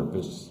community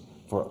purpose,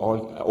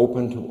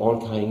 open to all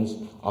kinds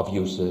of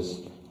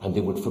uses, and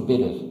they would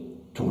forbid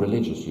it to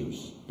religious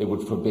use. They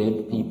would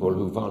forbid people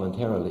who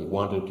voluntarily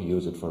wanted to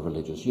use it for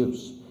religious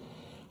use.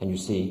 And you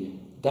see,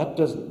 that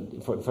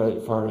doesn't,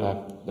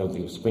 now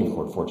the Supreme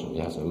Court fortunately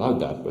hasn't allowed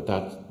that, but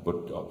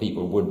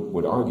people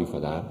would argue for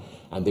that,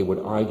 and they would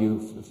argue,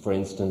 for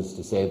instance,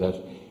 to say that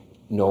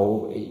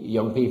no,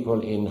 young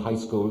people in high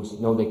schools,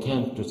 no, they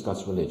can't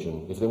discuss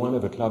religion. If they want to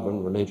have a club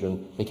on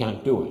religion, they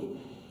can't do it.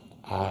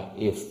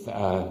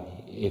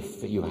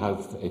 If you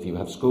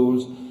have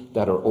schools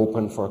that are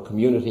open for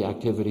community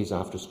activities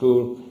after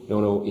school.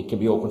 No, it can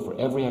be open for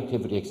every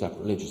activity except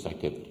religious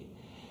activity.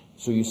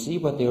 So you see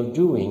what they're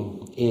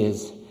doing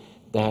is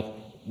that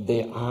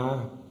they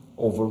are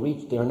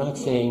overreach. They're not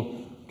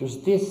saying,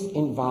 does this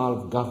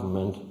involve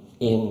government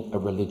in a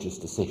religious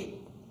decision?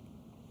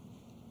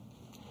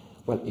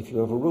 Well, if you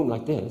have a room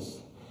like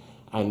this,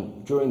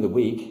 and during the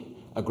week,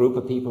 a group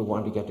of people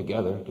want to get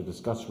together to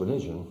discuss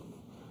religion,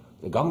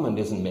 the government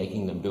isn't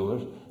making them do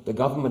it. The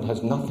government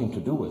has nothing to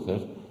do with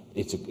it.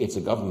 It's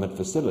a government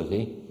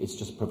facility. It's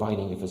just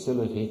providing a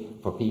facility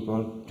for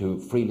people to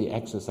freely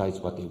exercise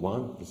what they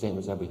want, the same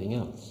as everything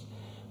else.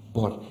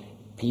 But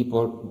the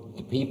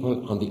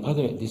people on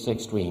this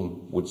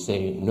extreme would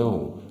say,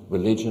 no,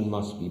 religion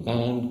must be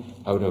banned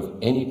out of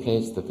any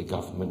place that the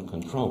government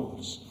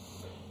controls.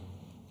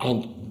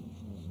 And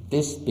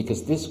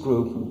because this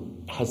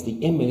group has the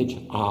image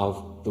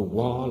of the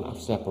wall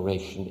of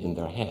separation in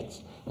their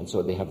heads. And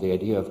so they have the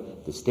idea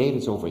of the state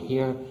is over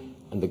here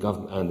and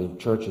the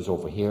church is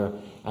over here,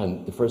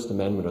 and the First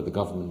Amendment or the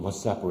government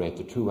must separate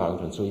the two out,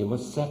 and so you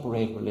must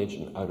separate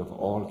religion out of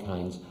all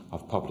kinds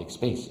of public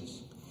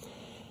spaces.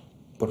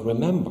 But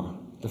remember,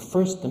 the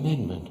First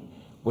Amendment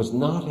was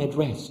not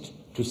addressed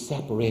to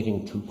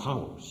separating two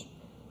powers.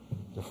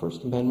 The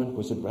First Amendment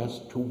was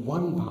addressed to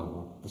one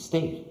power, the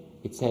state.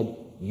 It said,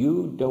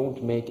 you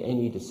don't make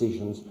any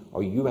decisions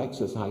or you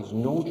exercise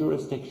no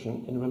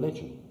jurisdiction in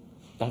religion.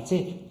 That's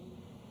it.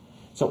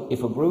 So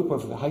if a group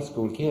of high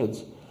school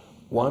kids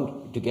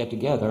want to get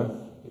together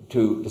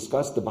to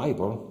discuss the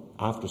Bible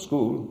after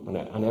school,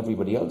 and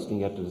everybody else can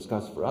get to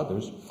discuss for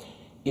others,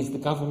 is the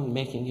government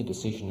making a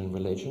decision in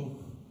religion?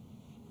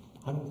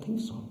 I don't think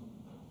so.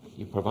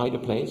 You provide a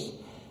place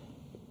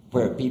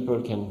where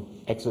people can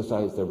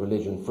exercise their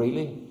religion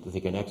freely, that they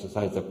can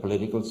exercise their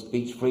political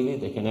speech freely,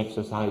 they can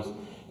exercise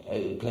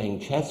playing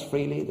chess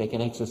freely, they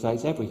can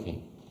exercise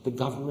everything. The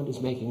government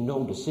is making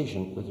no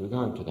decision with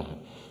regard to that.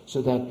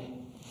 So that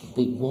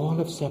the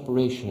wall of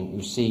separation,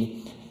 you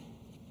see,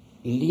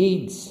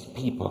 leads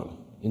people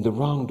in the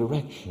wrong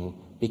direction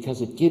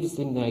because it gives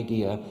them the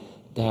idea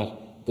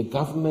that the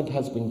government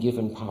has been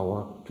given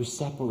power to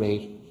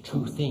separate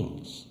two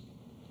things.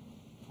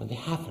 And they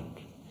haven't.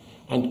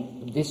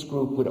 And this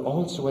group would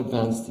also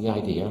advance the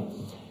idea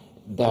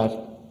that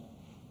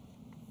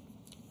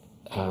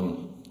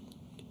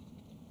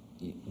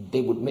they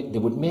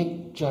would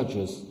make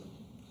judges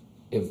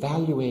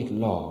evaluate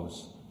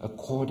laws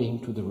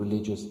according to the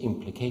religious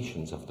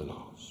implications of the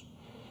laws.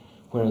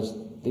 Whereas,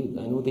 I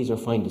know these are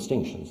fine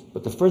distinctions,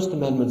 but the First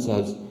Amendment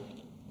says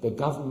the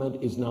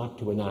government is not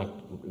to enact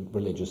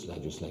religious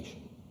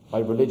legislation. By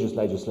religious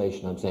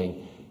legislation, I'm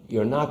saying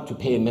you're not to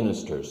pay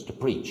ministers to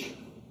preach.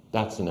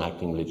 That's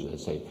enacting religious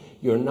legislation.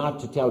 You're not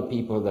to tell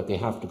people that they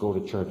have to go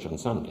to church on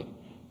Sunday.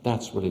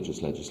 That's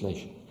religious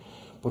legislation.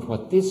 But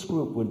what this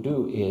group would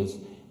do is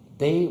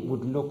they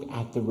would look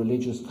at the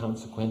religious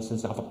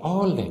consequences of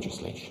all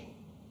legislation.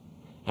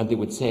 And they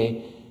would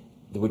say,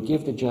 they would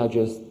give the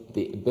judges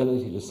the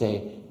ability to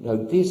say, now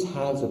this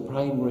has a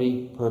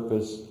primary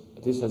purpose,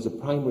 this has a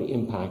primary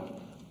impact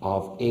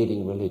of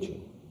aiding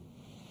religion,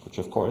 which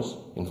of course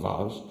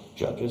involves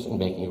judges in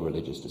making a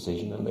religious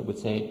decision, and they would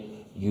say,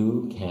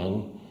 you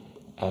can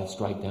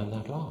strike down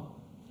that law.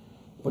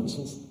 But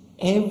since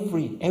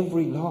every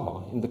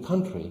law in the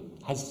country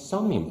has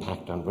some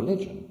impact on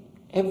religion,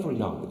 every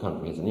law in the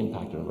country has an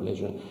impact on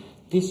religion,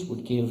 this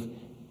would give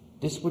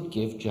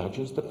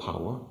judges the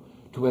power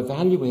to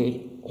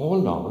evaluate all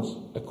laws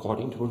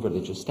according to a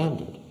religious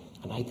standard.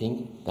 And I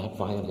think that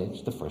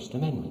violates the First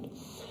Amendment.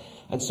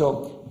 And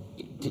so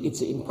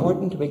it's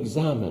important to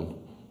examine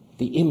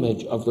the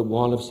image of the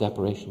wall of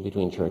separation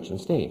between church and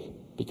state.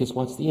 Because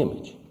what's the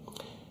image?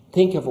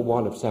 Think of a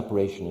wall of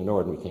separation in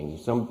ordinary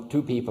things.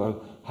 Two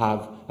people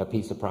have a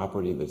piece of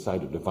property, they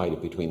decide to divide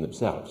it between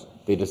themselves.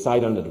 They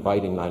decide on the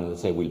dividing line and they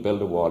say, we'll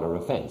build a wall or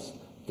a fence.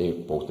 They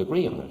both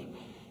agree on it.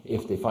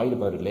 If they fight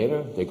about it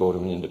later, they go to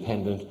an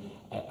independent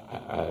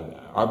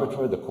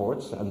arbiter, the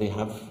courts, and they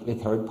have a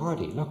third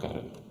party look at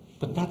it.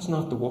 But that's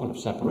not the wall of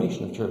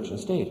separation of church and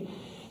state.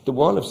 The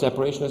wall of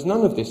separation is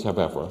none of this,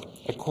 however.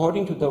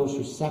 According to those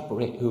who support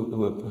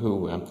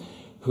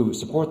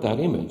that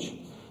image,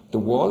 the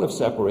wall of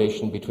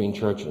separation between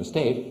church and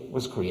state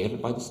was created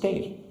by the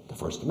state, the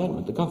First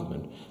Amendment, the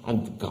government.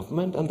 And the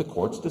government and the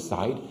courts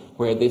decide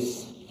where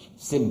this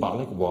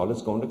symbolic wall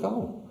is going to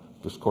go.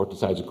 This court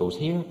decides it goes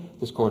here,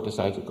 this court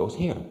decides it goes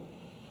here.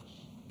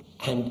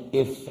 And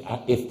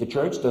if the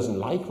church doesn't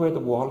like where the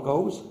wall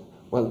goes,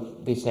 well,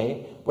 they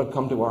say, well,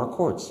 come to our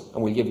courts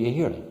and we'll give you a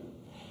hearing.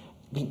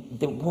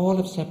 The wall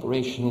of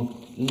separation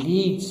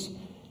leads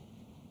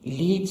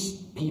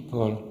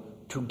people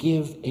to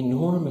give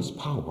enormous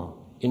power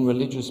in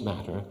religious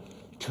matter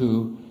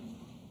to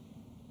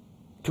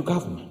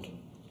government.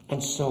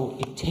 And so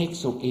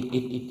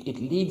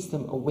it leads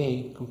them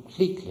away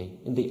completely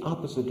in the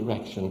opposite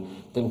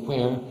direction than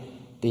where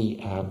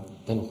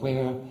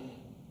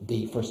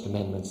the First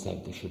Amendment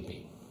said they should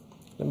be.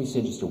 Let me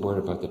say just a word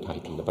about the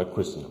title, about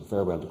Christendom.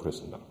 Farewell to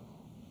Christendom.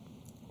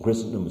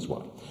 Christendom is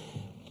what?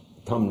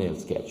 thumbnail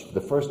sketch. For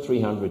the first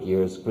 300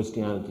 years,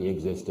 Christianity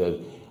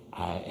existed.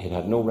 It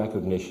had no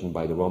recognition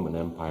by the Roman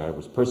Empire. It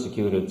was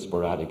persecuted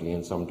sporadically,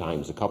 and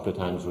sometimes, a couple of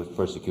times, it was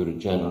persecuted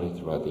generally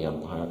throughout the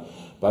empire.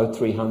 About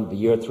the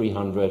year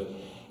 300,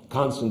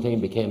 Constantine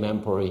became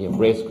emperor. He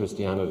embraced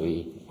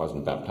Christianity. He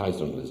wasn't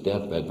baptized on his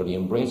deathbed, but he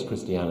embraced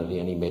Christianity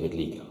and he made it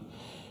legal.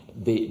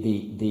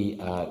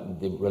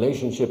 The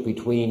relationship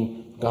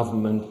between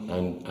government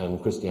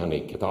and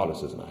Christianity,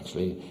 Catholicism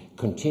actually,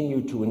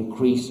 continued to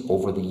increase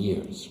over the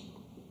years.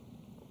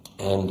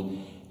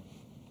 And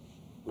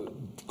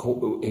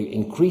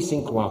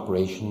increasing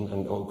cooperation,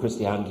 and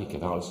Christianity,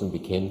 Catholicism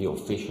became the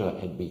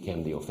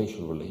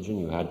official religion.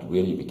 You had to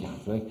really be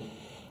Catholic.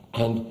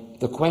 And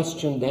the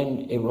question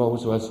then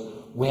arose was,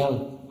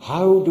 well,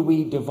 how do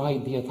we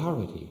divide the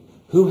authority?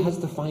 Who has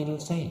the final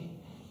say?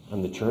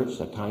 And the church,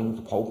 at times,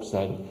 the Pope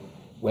said,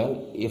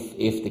 well,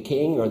 if the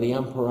king or the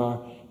emperor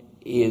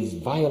is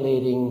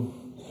violating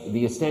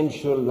the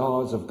essential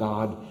laws of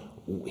God,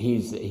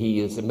 he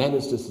is a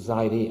menace to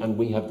society, and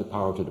we have the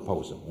power to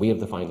depose him. We have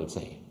the final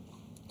say.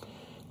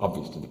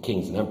 Obviously, the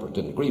kings and emperors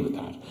didn't agree with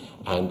that.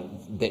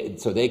 And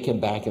so they came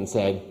back and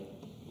said,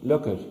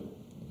 look at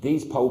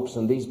these popes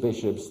and these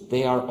bishops,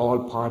 they are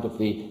all part of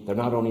they're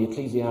not only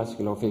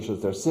ecclesiastical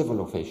officials, they're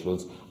civil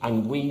officials,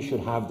 and we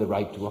should have the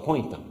right to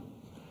appoint them.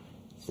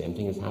 Same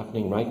thing is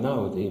happening right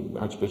now with the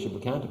Archbishop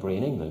of Canterbury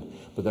in England,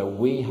 but that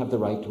we have the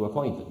right to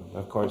appoint them.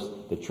 Of course,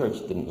 the church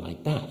didn't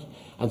like that.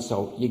 And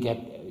so you get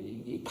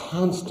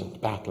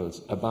constant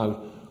battles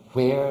about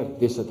where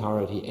this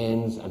authority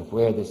ends and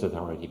where this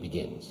authority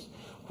begins.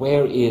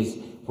 Where is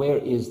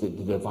the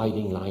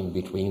dividing line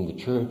between the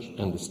church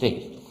and the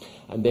state?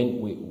 And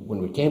then when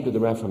we came to the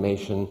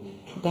Reformation,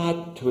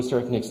 that to a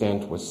certain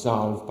extent was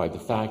solved by the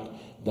fact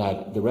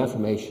that the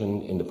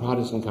Reformation, in the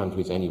Protestant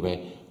countries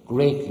anyway,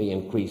 greatly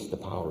increased the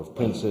power of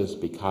princes,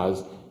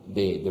 because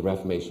the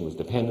Reformation was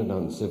dependent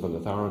on the civil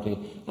authority,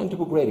 and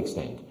to a great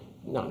extent,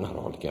 not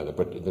altogether,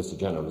 but this is a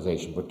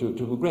generalization, but to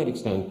a great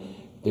extent,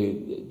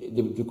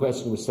 the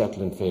question was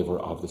settled in favour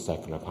of the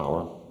secular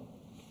power.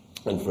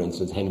 And for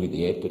instance, Henry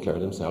VIII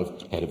declared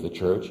himself head of the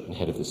church and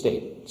head of the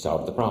state.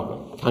 Solved the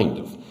problem, kind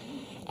of.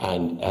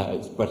 And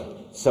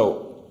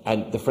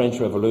the French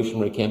Revolution,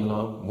 when it came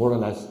along, more or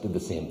less did the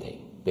same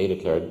thing. They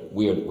declared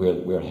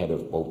we're head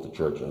of both the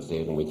church and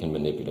state, and we can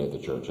manipulate the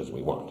church as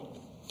we want.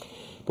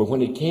 But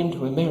when it came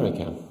to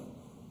America,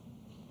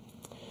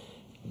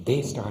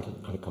 they started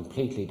on a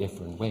completely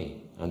different way,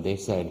 and they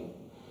said,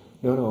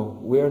 no,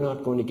 we're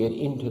not going to get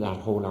into that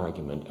whole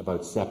argument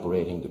about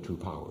separating the two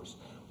powers.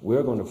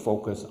 We're going to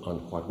focus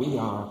on what we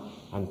are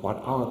and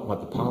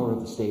what the power of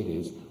the state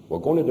is. We're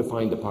going to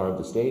define the power of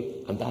the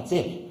state, and that's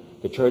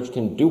it. The church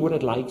can do what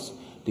it likes.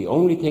 The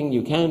only thing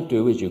you can't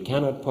do is you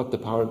cannot put the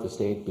power of the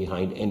state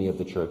behind any of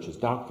the church's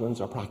doctrines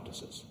or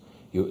practices.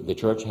 The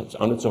church has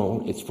on its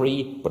own. It's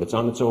free, but it's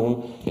on its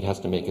own. It has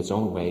to make its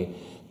own way.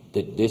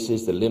 This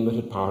is the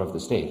limited power of the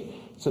state.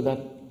 So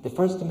that the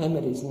First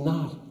Amendment is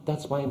not,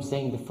 that's why I'm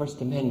saying the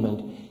First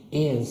Amendment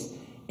is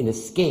an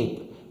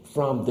escape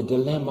from the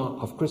dilemma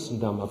of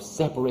Christendom, of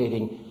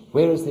separating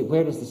where does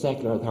the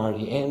secular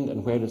authority end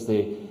and where does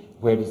the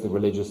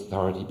religious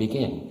authority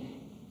begin.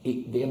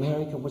 The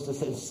America was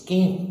an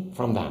escape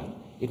from that.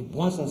 It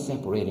wasn't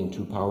separating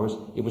two powers,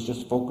 it was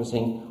just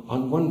focusing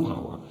on one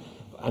power.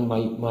 And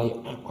my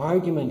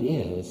argument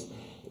is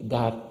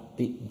that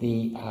the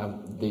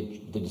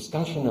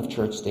discussion of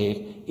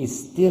church-state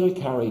is still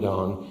carried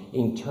on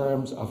in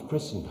terms of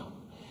Christendom.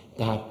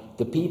 That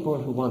the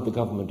people who want the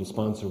government to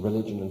sponsor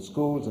religion in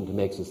schools and to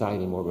make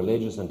society more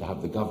religious and to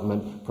have the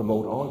government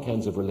promote all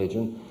kinds of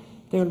religion,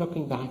 they're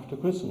looking back to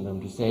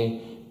Christendom to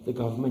say, the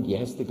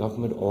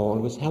government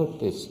always helped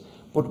this.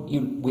 But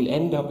we'll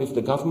end up, if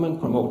the government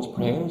promotes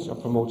prayers or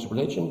promotes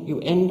religion, you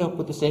end up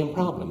with the same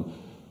problem.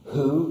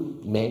 Who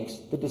makes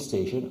the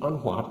decision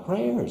on what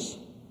prayers?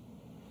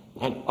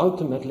 And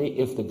ultimately,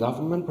 if the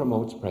government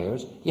promotes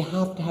prayers, you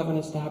have to have an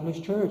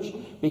established church,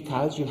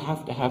 because you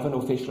have to have an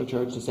official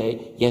church to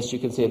say, yes, you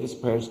can say these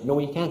prayers, no,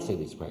 you can't say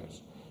these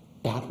prayers.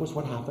 That was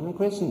what happened in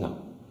Christendom.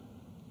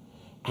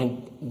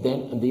 And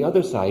then on the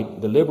other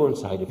side, the liberal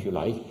side, if you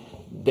like,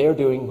 they're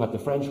doing what the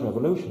French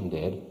Revolution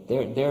did.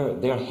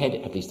 They're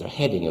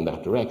heading in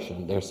that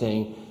direction. They're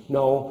saying,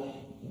 no,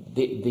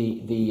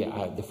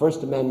 the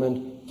First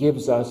Amendment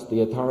gives us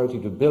the authority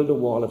to build a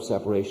wall of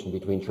separation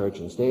between church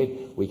and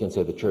state. We can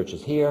say the church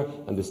is here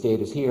and the state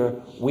is here.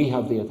 We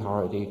have the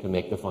authority to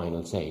make the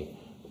final say.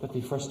 But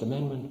the First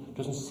Amendment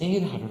doesn't say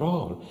that at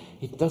all.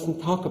 It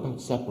does't talk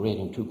about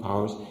separating two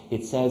powers.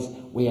 It says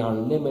we are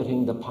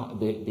limiting the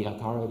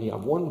authority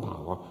of one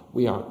power.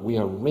 We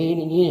are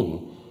reining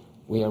in.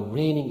 We are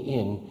reining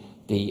in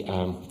the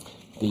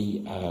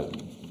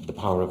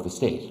power of the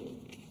state.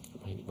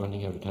 Am I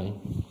running out of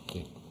time?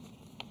 Okay.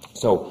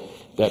 So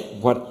that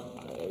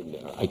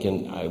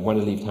I want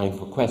to leave time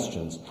for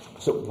questions.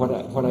 So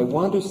what I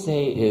want to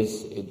say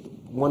is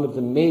one of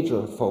the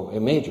major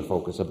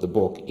focus of the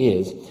book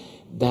is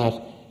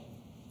that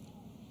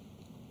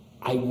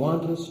I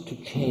want us to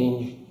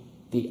change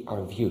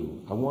our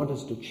view. I want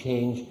us to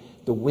change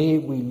the way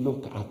we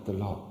look at the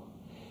law.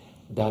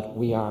 That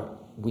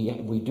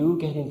we do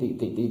get in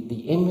the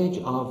image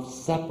of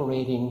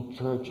separating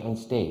church and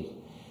state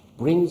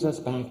brings us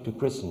back to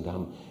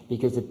Christendom,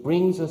 because it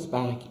brings us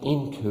back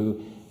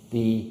into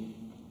the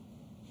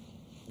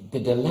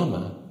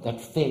dilemma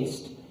that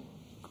faced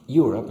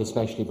Europe,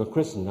 especially for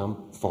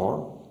Christendom,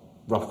 for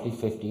roughly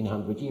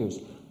 1,500 years.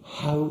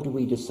 How do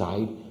we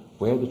decide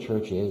where the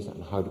church is,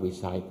 and how do we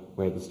decide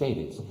where the state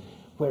is?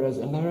 Whereas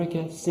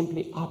America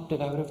simply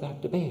opted out of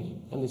that debate,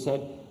 and they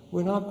said,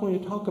 we're not going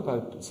to talk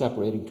about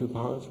separating two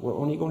powers, we're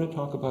only going to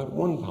talk about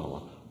one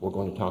power. We're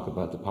going to talk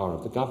about the power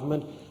of the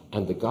government,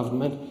 and the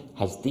government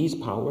has these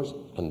powers,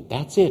 and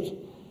that's it.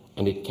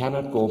 And it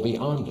cannot go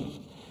beyond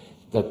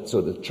it. So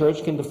the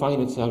church can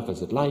define itself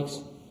as it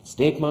likes,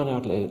 state might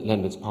not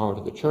lend its power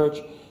to the church,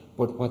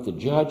 but what the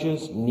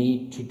judges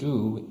need to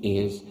do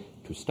is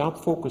to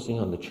stop focusing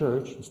on the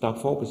church, stop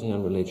focusing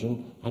on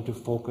religion, and to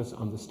focus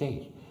on the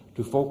state.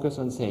 To focus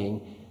on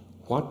saying,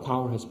 what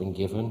power has been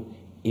given?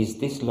 Is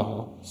this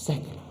law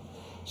secular?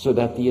 So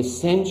that the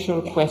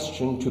essential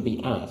question to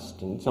be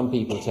asked, and some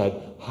people said,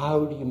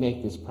 how do you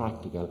make this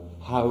practical?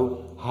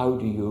 How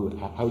do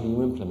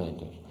you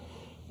implement it?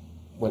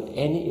 Well,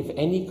 if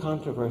any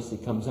controversy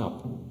comes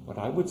up, what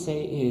I would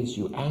say is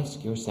you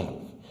ask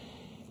yourself,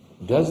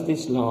 does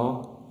this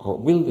law, or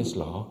will this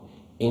law,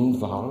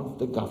 involve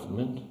the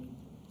government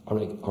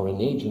or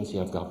an agency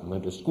of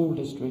government, a school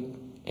district,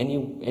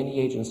 any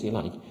agency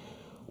like?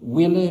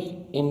 Will it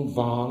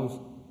involve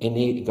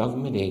a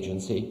government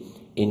agency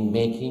in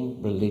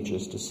making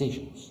religious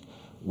decisions?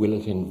 Will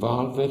it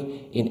involve it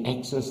in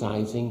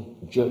exercising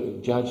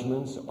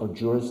judgments or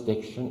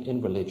jurisdiction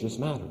in religious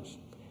matters?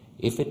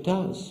 If it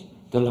does,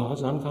 the law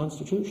is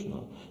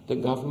unconstitutional. The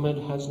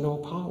government has no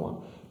power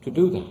to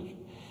do that.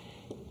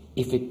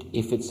 If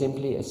it's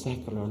simply a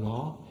secular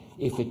law,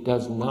 if it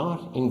does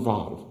not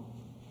involve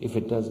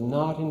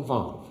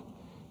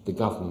the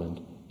government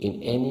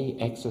in any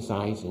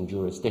exercise in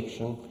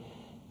jurisdiction,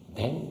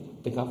 then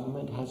the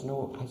government has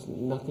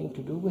nothing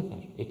to do with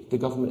it. The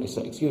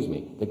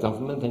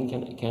government then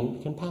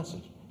can pass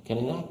it, can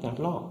enact that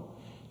law.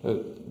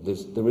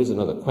 There is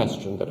another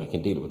question that I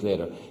can deal with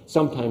later.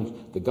 Sometimes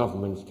the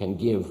government can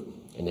give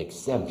an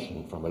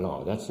exemption from a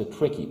law. That's the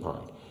tricky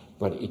part.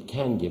 But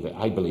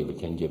I believe it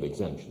can give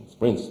exemptions.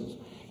 For instance,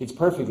 it's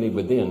perfectly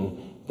within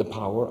the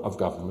power of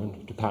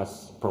government to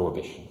pass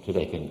prohibition, to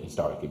take an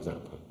historic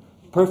example.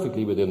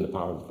 Perfectly within the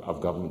power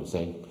of government to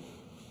say,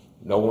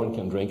 no one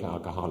can drink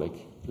alcoholic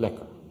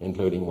liquor,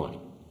 including wine.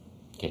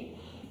 Okay,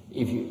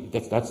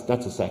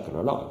 that's a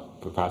secular law,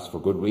 passed for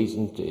good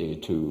reason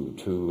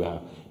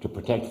to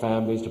protect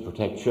families, to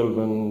protect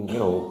children,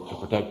 to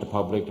protect the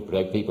public, to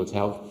protect people's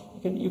health.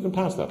 You can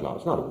pass that law.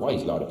 It's not a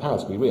wise law to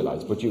pass, we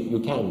realize, but you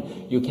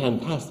can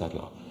pass that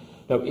law.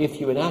 Now,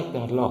 if you enact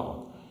that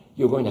law,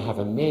 you're going to have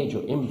a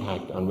major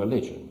impact on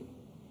religion.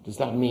 Does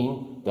that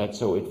mean that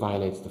it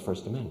violates the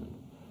First Amendment?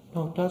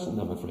 No, it doesn't,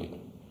 I'm afraid.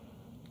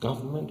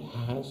 Government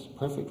has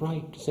perfect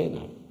right to say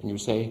that. And you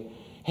say,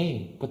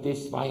 hey, but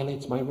this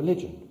violates my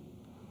religion.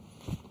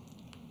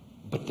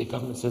 But the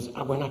government says,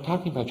 we're not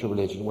talking about your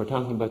religion, we're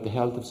talking about the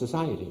health of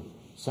society.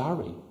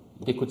 Sorry.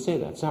 They could say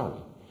that, sorry.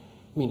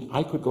 I mean,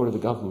 I could go to the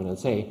government and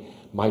say,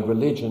 my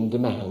religion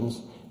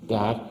demands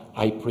that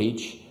I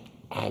preach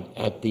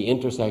at the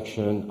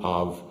intersection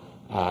of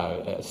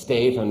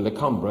State and La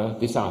Combra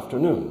this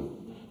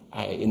afternoon,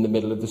 in the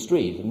middle of the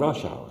street, in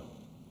rush hour.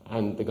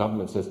 And the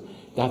government says,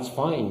 that's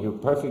fine, you're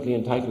perfectly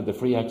entitled to the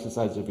free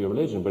exercise of your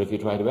religion, but if you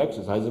try to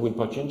exercise it, we'll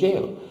put you in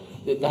jail.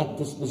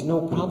 There's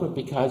no problem,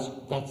 because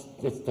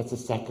that's a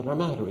secular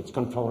matter. It's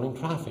controlling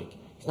traffic.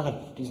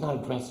 He's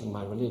not addressing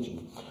my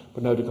religion.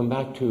 But now to come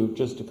back to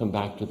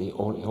the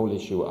whole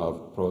issue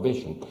of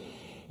prohibition.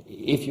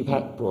 If you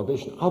have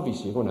prohibition,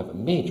 obviously you're going to have a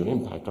major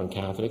impact on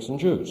Catholics and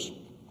Jews.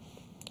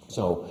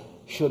 So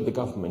should the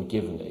government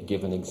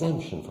give an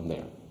exemption from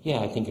there? Yeah,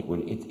 I think it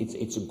would.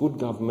 It's a good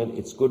government,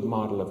 it's a good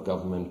model of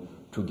government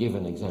to give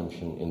an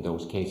exemption in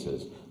those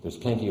cases. There's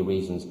plenty of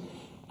reasons.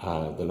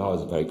 The law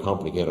is very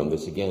complicated on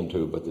this again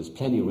too, but there's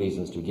plenty of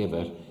reasons to give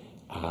it.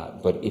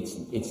 But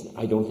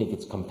I don't think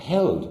it's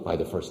compelled by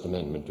the First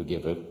Amendment to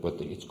give it, but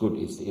it's good.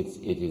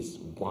 It is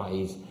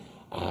wise,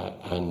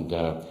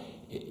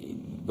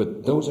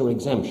 but those are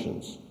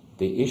exemptions.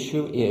 The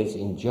issue is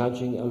in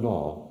judging a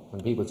law.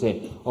 When people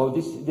say, "Oh,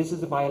 this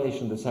is a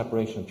violation of the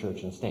separation of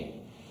church and state,"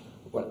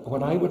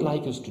 what I would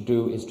like us to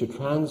do is to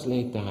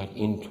translate that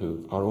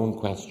into our own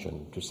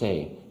question. To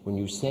say, when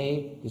you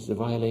say this is a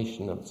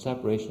violation of the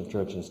separation of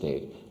church and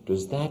state,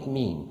 does that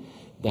mean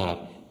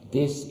that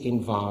this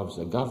involves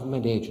a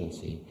government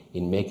agency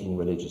in making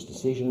religious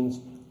decisions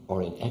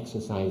or in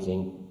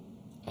exercising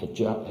a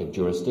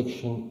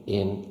jurisdiction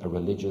in a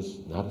religious,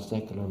 not a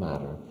secular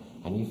matter?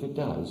 And if it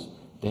does,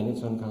 then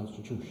it's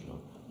unconstitutional.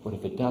 But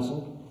if it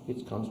doesn't,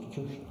 it's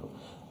constitutional.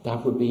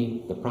 That would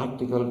be the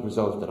practical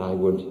result that I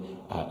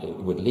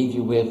would leave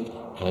you with,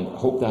 and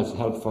hope that's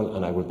helpful,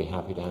 and I would be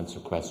happy to answer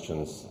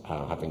questions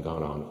having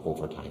gone on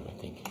over time, I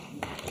think.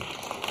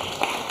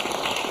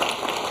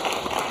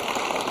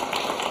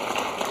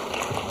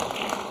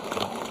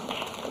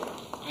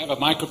 a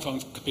microphone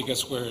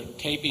because we're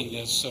taping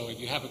this, so if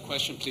you have a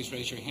question, please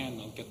raise your hand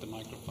and I'll get the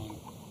microphone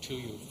to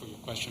you for your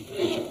question for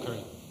Bishop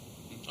Curry.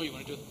 Oh, you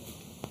want to do it?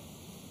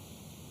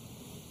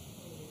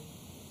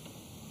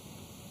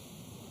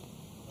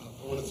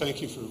 I want to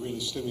thank you for a really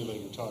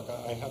stimulating talk.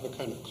 I have a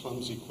kind of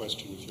clumsy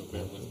question, if you'll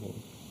bear with me.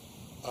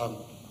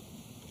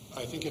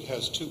 I think it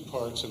has two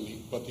parts,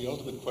 but the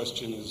ultimate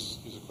question is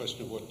a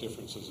question of what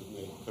difference does it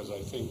make, because I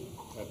think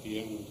at the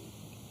end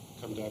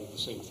come down to the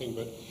same thing.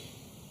 But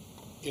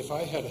if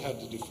I had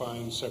to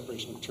define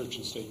separation of church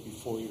and state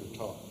before your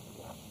talk,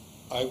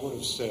 I would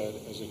have said,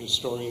 as a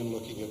historian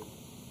looking at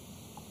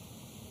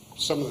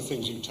some of the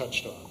things you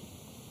touched on,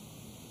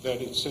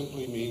 that it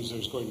simply means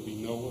there's going to be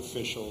no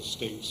official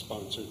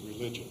state-sponsored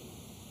religion,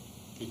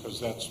 because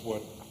that's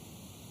what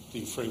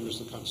the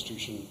framers of the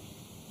Constitution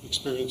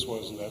experience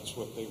was, and that's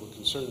what they were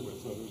concerned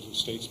with. In other words, a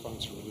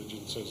state-sponsored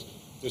religion says,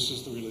 this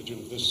is the religion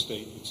of this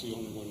state, it's the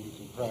only one you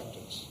can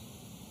practice.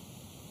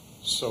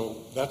 So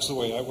that's the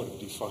way I would have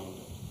defined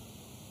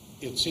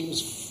it. It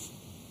seems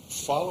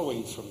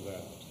following from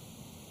that,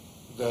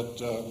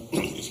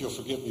 if you'll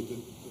forgive me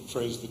the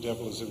phrase, the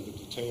devil is in the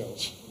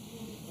details,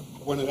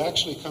 when it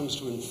actually comes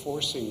to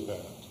enforcing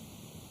that,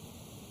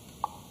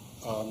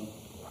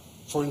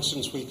 for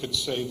instance, we could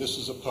say this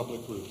is a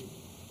public group.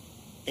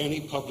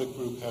 Any public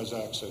group has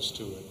access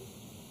to it.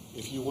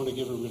 If you want to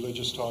give a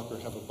religious talk or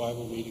have a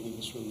Bible meeting in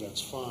this room, that's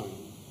fine.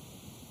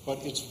 But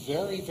it's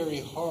very,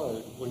 very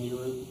hard when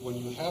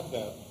you have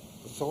that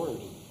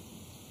authority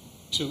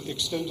to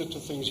extend it to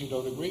things you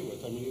don't agree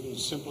with. I mean, even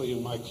simply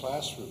in my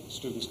classroom,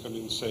 students come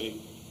in and say,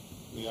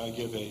 may I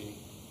give a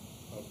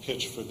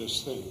pitch for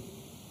this thing?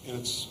 And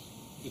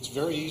it's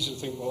very easy to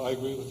think, well, I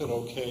agree with it,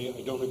 okay.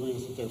 I don't agree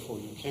with it, therefore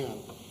you can't.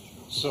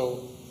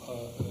 So,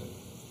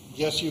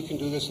 yes, you can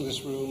do this in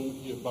this room,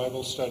 your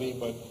Bible study,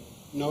 but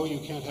no, you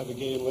can't have a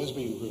gay and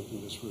lesbian group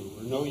in this room,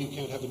 or no, you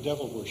can't have a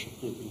devil worship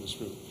group in this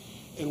room.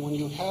 And when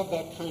you have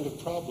that kind of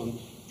problem,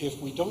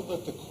 if we don't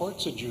let the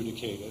courts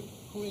adjudicate it,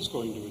 who is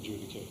going to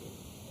adjudicate it?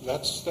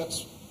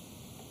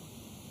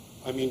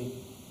 I mean,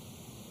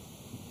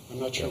 I'm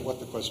not sure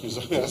what the question is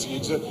I'm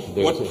asking.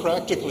 What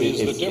practically is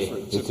the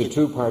difference? It's a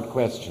two-part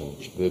question.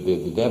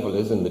 The devil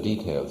is in the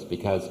details,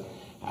 because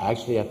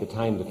actually at the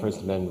time the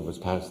First Amendment was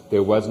passed,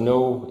 there was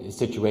no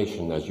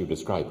situation as you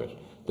describe it.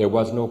 There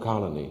was no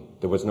colony.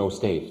 There was no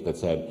state that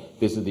said,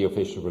 this is the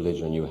official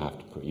religion, you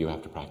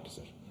have to practice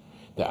it.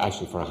 That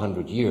actually for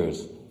 100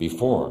 years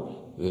before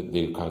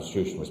the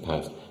Constitution was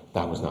passed,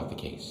 that was not the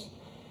case.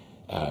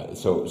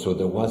 So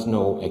there was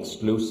no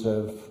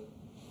exclusive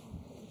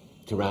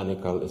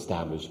tyrannical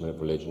establishment of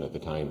religion at the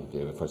time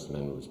the First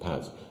Amendment was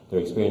passed. Their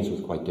experience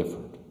was quite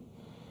different.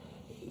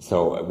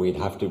 So we'd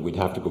have to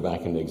go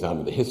back and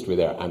examine the history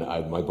there,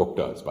 and my book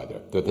does, by the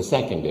way. The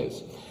second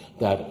is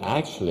that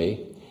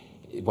actually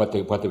what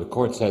the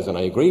court says, and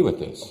I agree with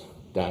this,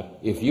 that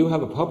if you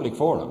have a public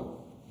forum,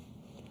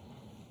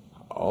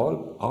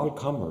 all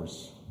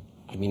comers,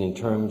 I mean in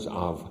terms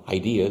of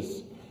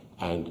ideas,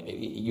 and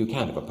you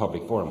can't have a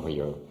public forum where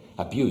you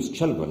abuse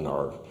children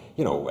or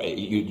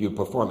you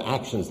perform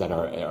actions that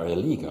are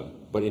illegal,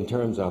 but in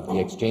terms of the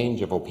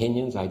exchange of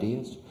opinions,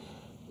 ideas,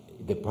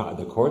 the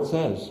court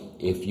says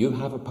if you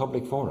have a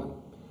public forum,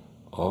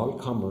 all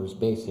comers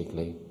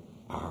basically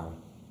are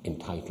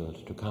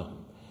entitled to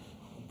come.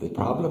 The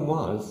problem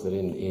was that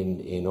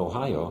in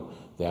Ohio,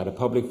 they had a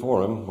public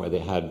forum where they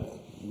had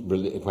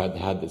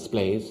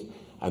displays,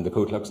 and the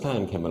Ku Klux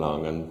Klan came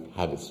along and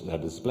had a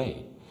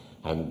display.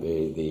 And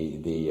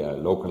the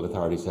local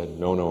authority said,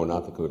 no,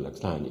 not the Ku Klux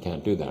Klan, you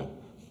can't do that.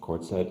 The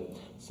court said,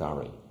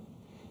 sorry.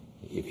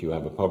 If you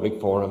have a public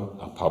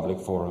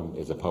forum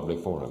is a public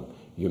forum.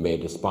 You may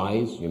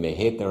despise, you may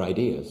hate their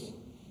ideas,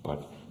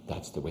 but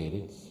that's the way it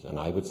is. And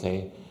I would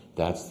say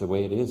that's the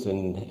way it is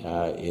in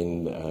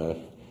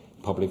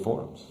public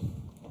forums.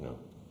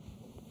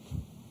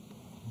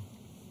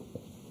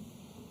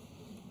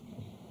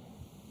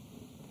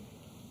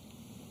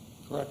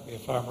 Correct me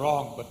if I'm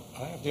wrong, but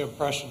I have the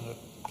impression that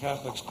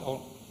Catholics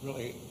don't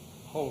really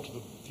hold to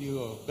the view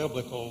of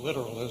biblical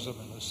literalism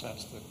in the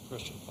sense that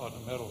Christian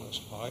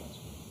fundamentalists might.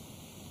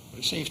 But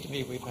it seems to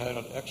me we've had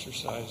an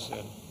exercise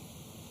in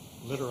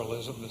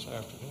literalism this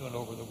afternoon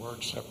over the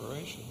word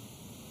separation.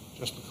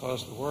 Just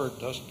because the word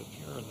doesn't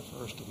appear in the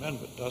First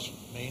Amendment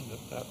doesn't mean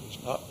that was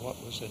not what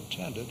was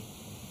intended.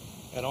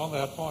 And on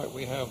that point,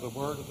 we have the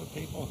word of the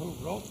people who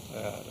wrote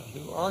that and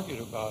who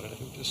argued about it,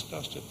 who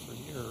discussed it for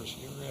years,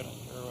 year in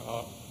and year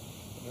out,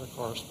 in their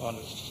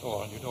correspondence and so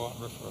on. You know I'm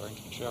referring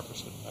to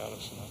Jefferson,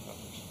 Madison, and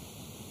others.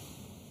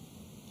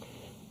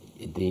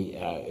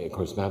 Of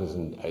course,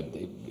 Madison,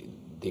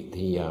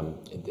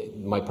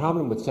 my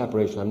problem with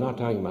separation, I'm not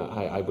talking about,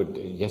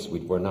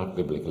 we're not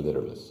biblical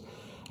literalists.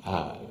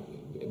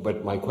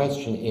 But my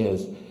question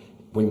is,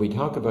 when we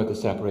talk about the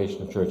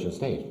separation of church and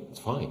state, it's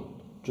fine.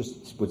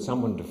 Just would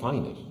someone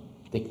define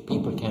it?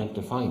 People can't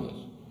define it.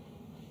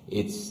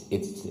 It's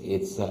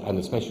and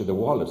especially the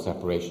wall of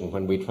separation,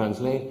 when we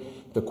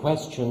translate the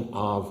question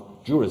of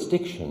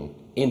jurisdiction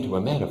into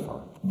a metaphor,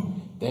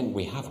 then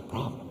we have a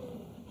problem.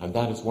 And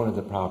that is one of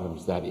the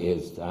problems that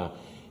is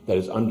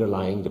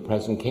underlying the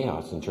present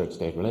chaos in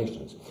church-state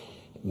relations.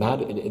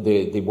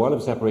 The wall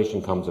of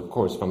separation comes, of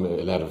course, from a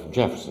letter from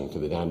Jefferson to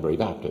the Danbury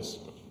Baptists,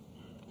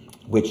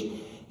 which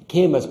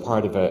came as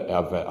part of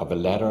a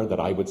letter that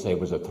I would say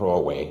was a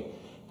throwaway.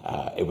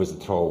 It was a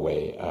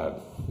throwaway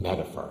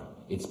metaphor.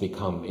 It's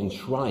become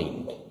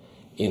enshrined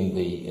in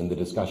the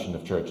discussion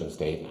of church and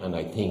state, and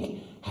I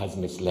think has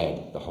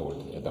misled the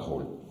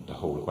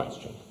whole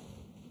question.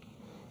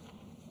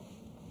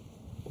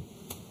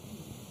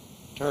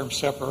 The term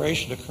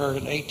separation occurred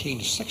in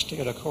 1860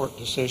 in a court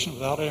decision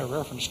without any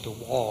reference to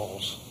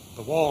walls.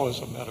 The wall is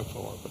a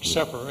metaphor, but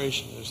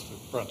separation is the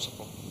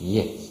principle.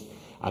 Yes,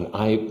 and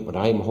what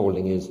I'm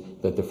holding is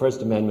that the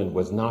First Amendment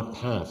was not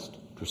passed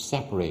to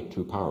separate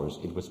two powers.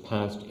 It was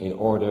passed in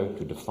order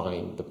to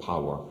define the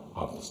power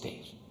of the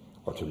state,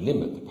 or to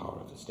limit the power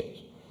of the state.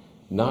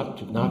 Not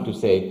to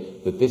say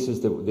that this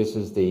is the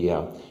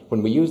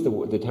when we use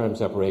the term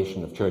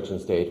separation of church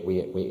and state,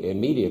 we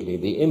immediately,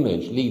 the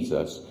image leads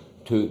us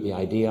to the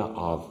idea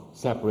of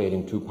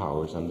separating two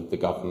powers, and that the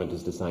government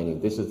is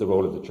deciding this is the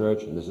role of the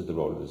church and this is the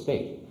role of the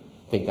state.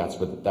 I think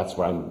that's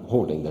where I'm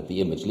holding that the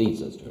image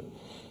leads us to.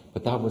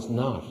 But that was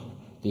not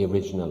the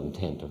original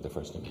intent of the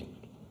First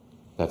Amendment.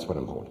 That's what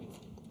I'm holding.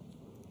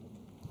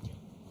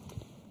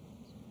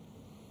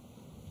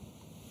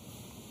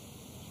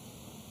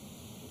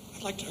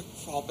 I'd like to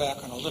fall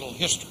back on a little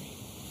history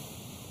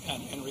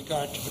and in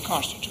regard to the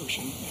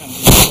Constitution and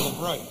the Bill of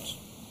Rights.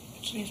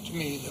 It seems to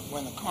me that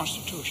when the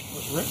Constitution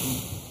was written,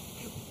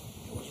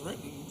 it was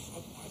written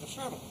by the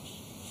Federalists.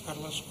 The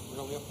Federalists were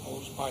really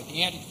opposed by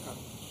the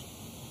Anti-Federalists.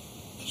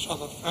 And so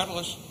the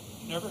Federalists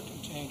never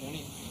contained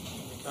anything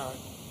in regard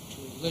to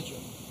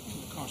religion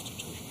in the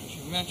Constitution, as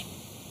you mentioned.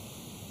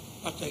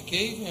 But they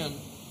gave in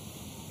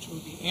to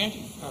the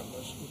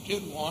Anti-Federalists who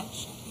did want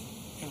something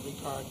in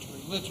regard to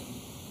religion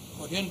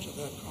put into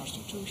the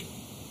Constitution.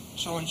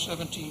 So in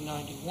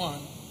 1791,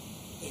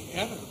 they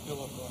added a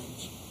Bill of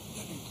Rights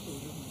that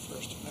included in the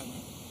First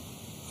Amendment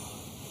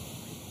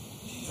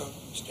the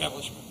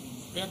Establishment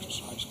and Free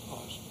Exercise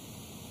Clause.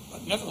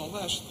 But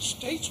nevertheless, the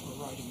states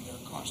were writing their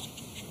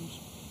constitutions,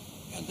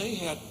 and they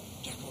had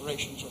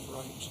declarations of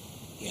rights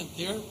in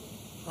their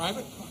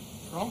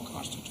own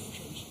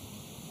constitutions,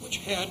 which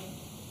had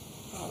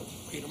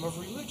freedom of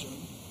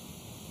religion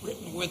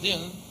written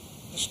within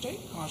the state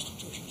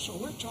constitution. So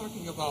we're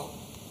talking about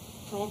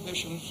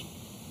prohibitions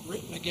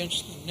written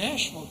against the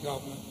national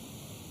government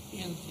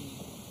in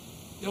the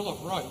Bill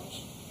of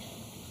Rights.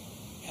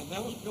 And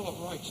those Bill of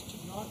Rights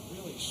did not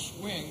really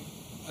swing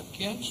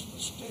against the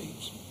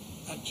states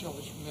until,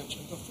 as you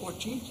mentioned, the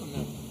 14th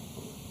Amendment.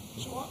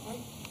 So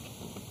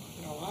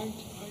I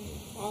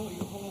follow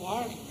your whole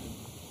argument,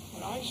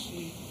 but I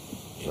see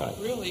it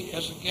really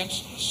as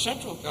against the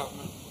central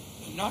government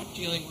and not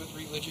dealing with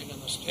religion in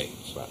the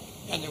states. Right.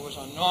 And there was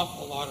an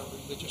awful lot of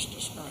religious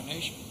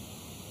discrimination.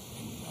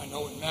 I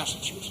know in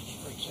Massachusetts,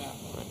 for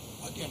example,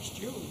 against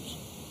Jews.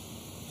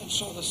 And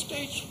so the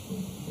states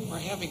were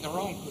having their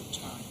own good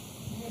time.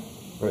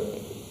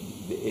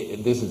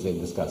 This is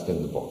discussed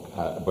in the book,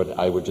 but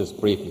I would just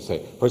briefly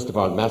say, first of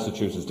all,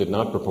 Massachusetts did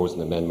not propose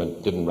an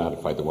amendment, didn't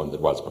ratify the one that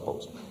was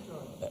proposed.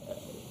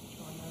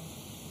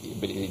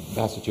 But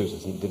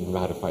Massachusetts didn't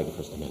ratify the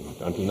First Amendment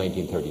until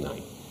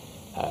 1939.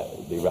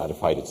 They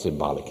ratified it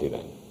symbolically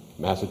then.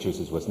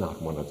 Massachusetts was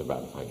not one of the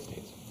ratifying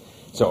states.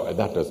 So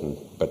that doesn't,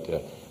 but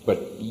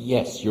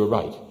yes, you're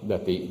right,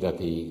 that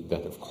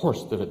of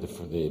course the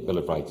Bill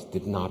of Rights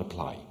did not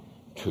apply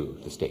to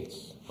the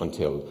states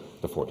until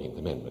the 14th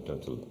Amendment,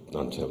 until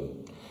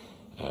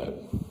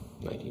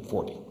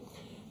 1940.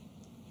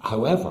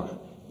 However,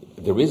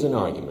 there is an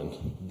argument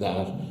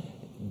that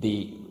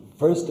the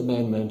First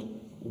Amendment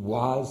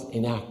was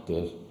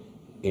enacted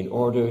in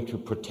order to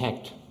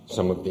protect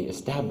some of the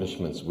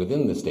establishments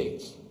within the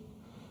states.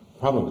 The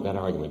problem with that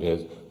argument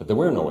is that there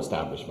were no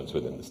establishments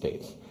within the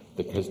states.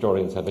 The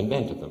historians have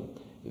invented them.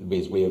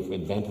 We have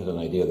invented an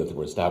idea that there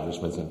were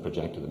establishments and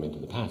projected them into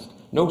the past.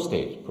 No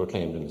state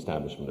proclaimed an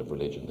establishment of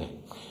religion then.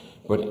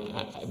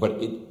 But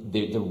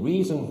the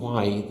reason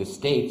why the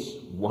states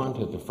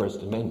wanted the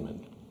First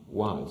Amendment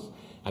was,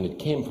 and it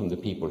came from the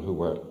people who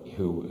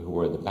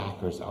were the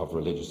backers of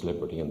religious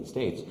liberty in the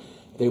states,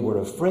 they were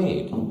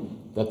afraid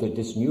that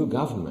this new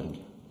government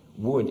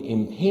would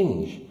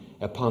impinge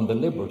upon the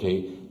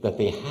liberty that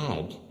they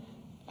had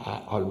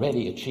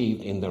already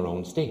achieved in their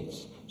own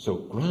states. So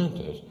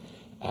granted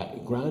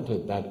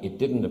that it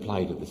didn't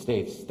apply to the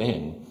states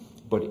then,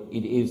 but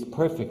it is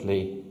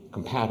perfectly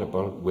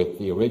compatible with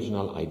the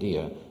original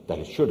idea that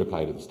it should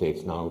apply to the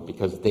states now,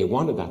 because they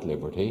wanted that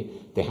liberty.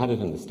 They had it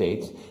in the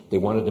states. They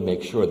wanted to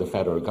make sure the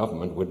federal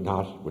government would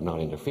not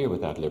interfere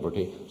with that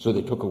liberty. So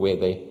they took away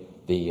the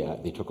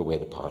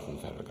power from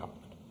the federal government.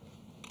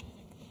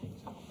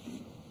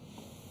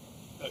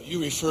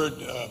 You referred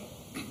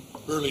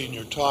early in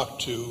your talk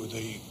to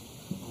the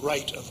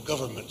right of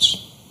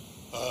governments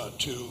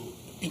to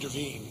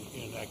intervene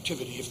in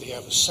activity if they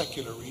have a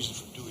secular reason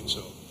for doing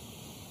so.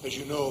 As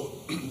you know,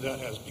 that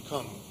has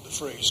become the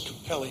phrase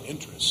compelling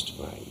interest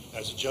Right.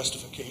 as a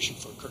justification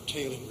for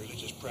curtailing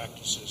religious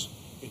practices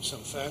in some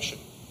fashion.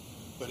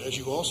 But as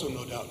you also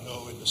no doubt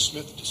know, in the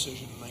Smith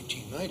decision in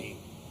 1990,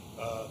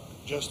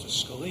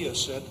 Justice Scalia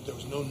said that there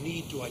was no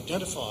need to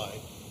identify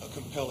a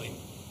compelling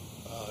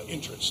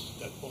interest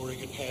that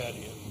Oregon had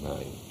in.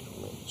 Right.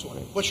 So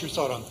Right. what's your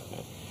thought on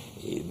that?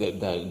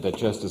 That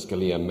Justice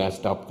Scalia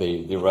messed up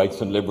the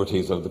rights and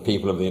liberties of the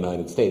people of the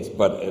United States.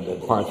 But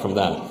apart from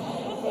that,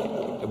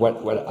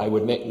 what I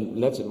would make,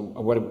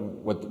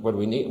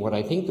 what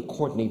I think the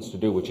court needs to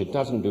do, which it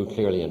doesn't do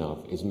clearly enough,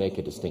 is make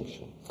a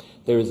distinction.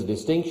 There is a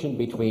distinction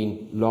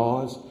between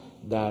laws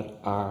that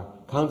are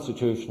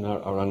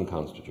constitutional or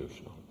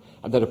unconstitutional,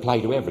 and that apply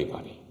to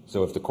everybody.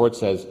 So if the court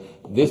says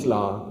this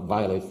law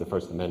violates the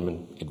First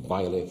Amendment, it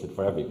violates it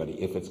for everybody.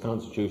 If it's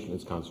constitutional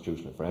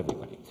for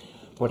everybody.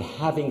 But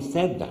having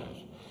said that,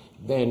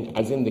 then,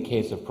 as in the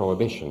case of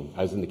prohibition,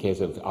 as in the case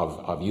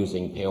of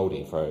using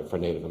peyote for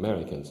Native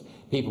Americans,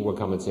 people will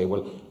come and say,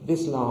 well,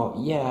 this law,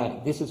 yeah,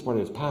 this is what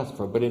it's passed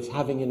for, but it's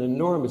having an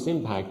enormous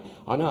impact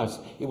on us.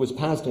 A law was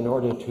passed in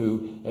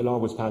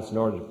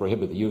order to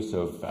prohibit the use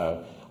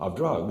of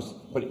drugs,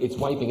 but it's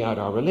wiping out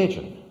our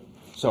religion.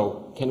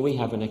 So can we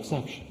have an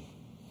exception?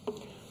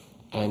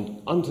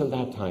 And until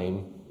that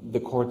time,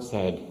 the court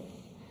said,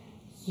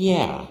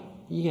 yeah,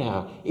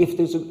 if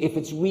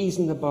it's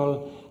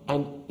reasonable,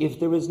 and if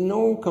there is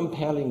no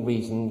compelling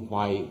reason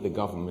why the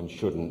government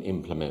shouldn't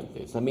implement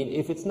this. I mean,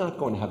 if it's not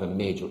going to have a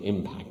major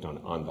impact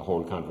on the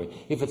whole country,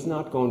 if it's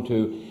not going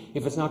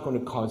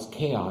to cause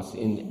chaos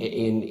in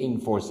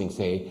enforcing,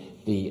 say,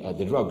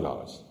 the drug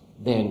laws,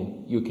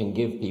 then you can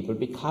give people,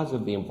 because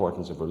of the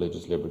importance of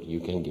religious liberty, you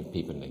can give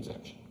people an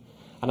exemption.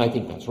 And I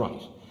think that's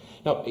right.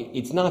 Now,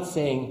 it's not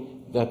saying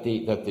that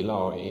the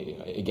law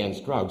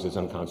against drugs is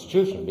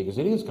unconstitutional, because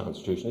it is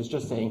constitutional. It's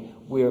just saying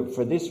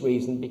for this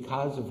reason,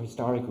 because of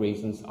historic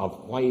reasons of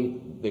why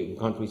the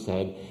country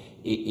said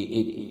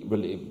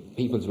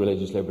people's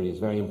religious liberty is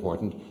very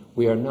important,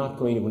 we are not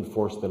going to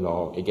enforce the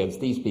law against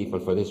these people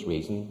for this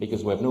reason,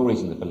 because we have no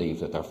reason to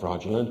believe that they're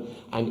fraudulent,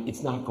 and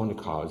it's not going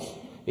to cause,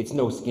 it's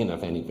no skin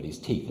off anybody's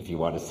teeth, if you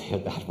want to say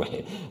it that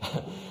way.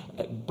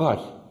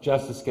 But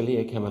Justice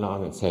Scalia came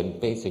along and said,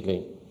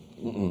 basically,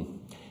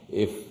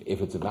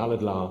 if it's a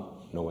valid law,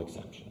 no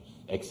exceptions,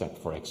 except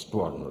for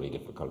extraordinarily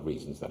difficult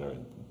reasons that are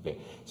in there.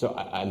 So,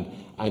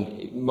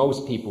 and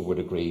most people would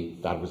agree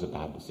that was a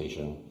bad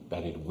decision,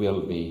 that it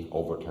will be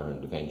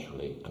overturned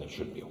eventually, and it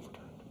should be overturned.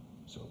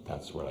 So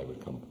that's where I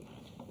would come.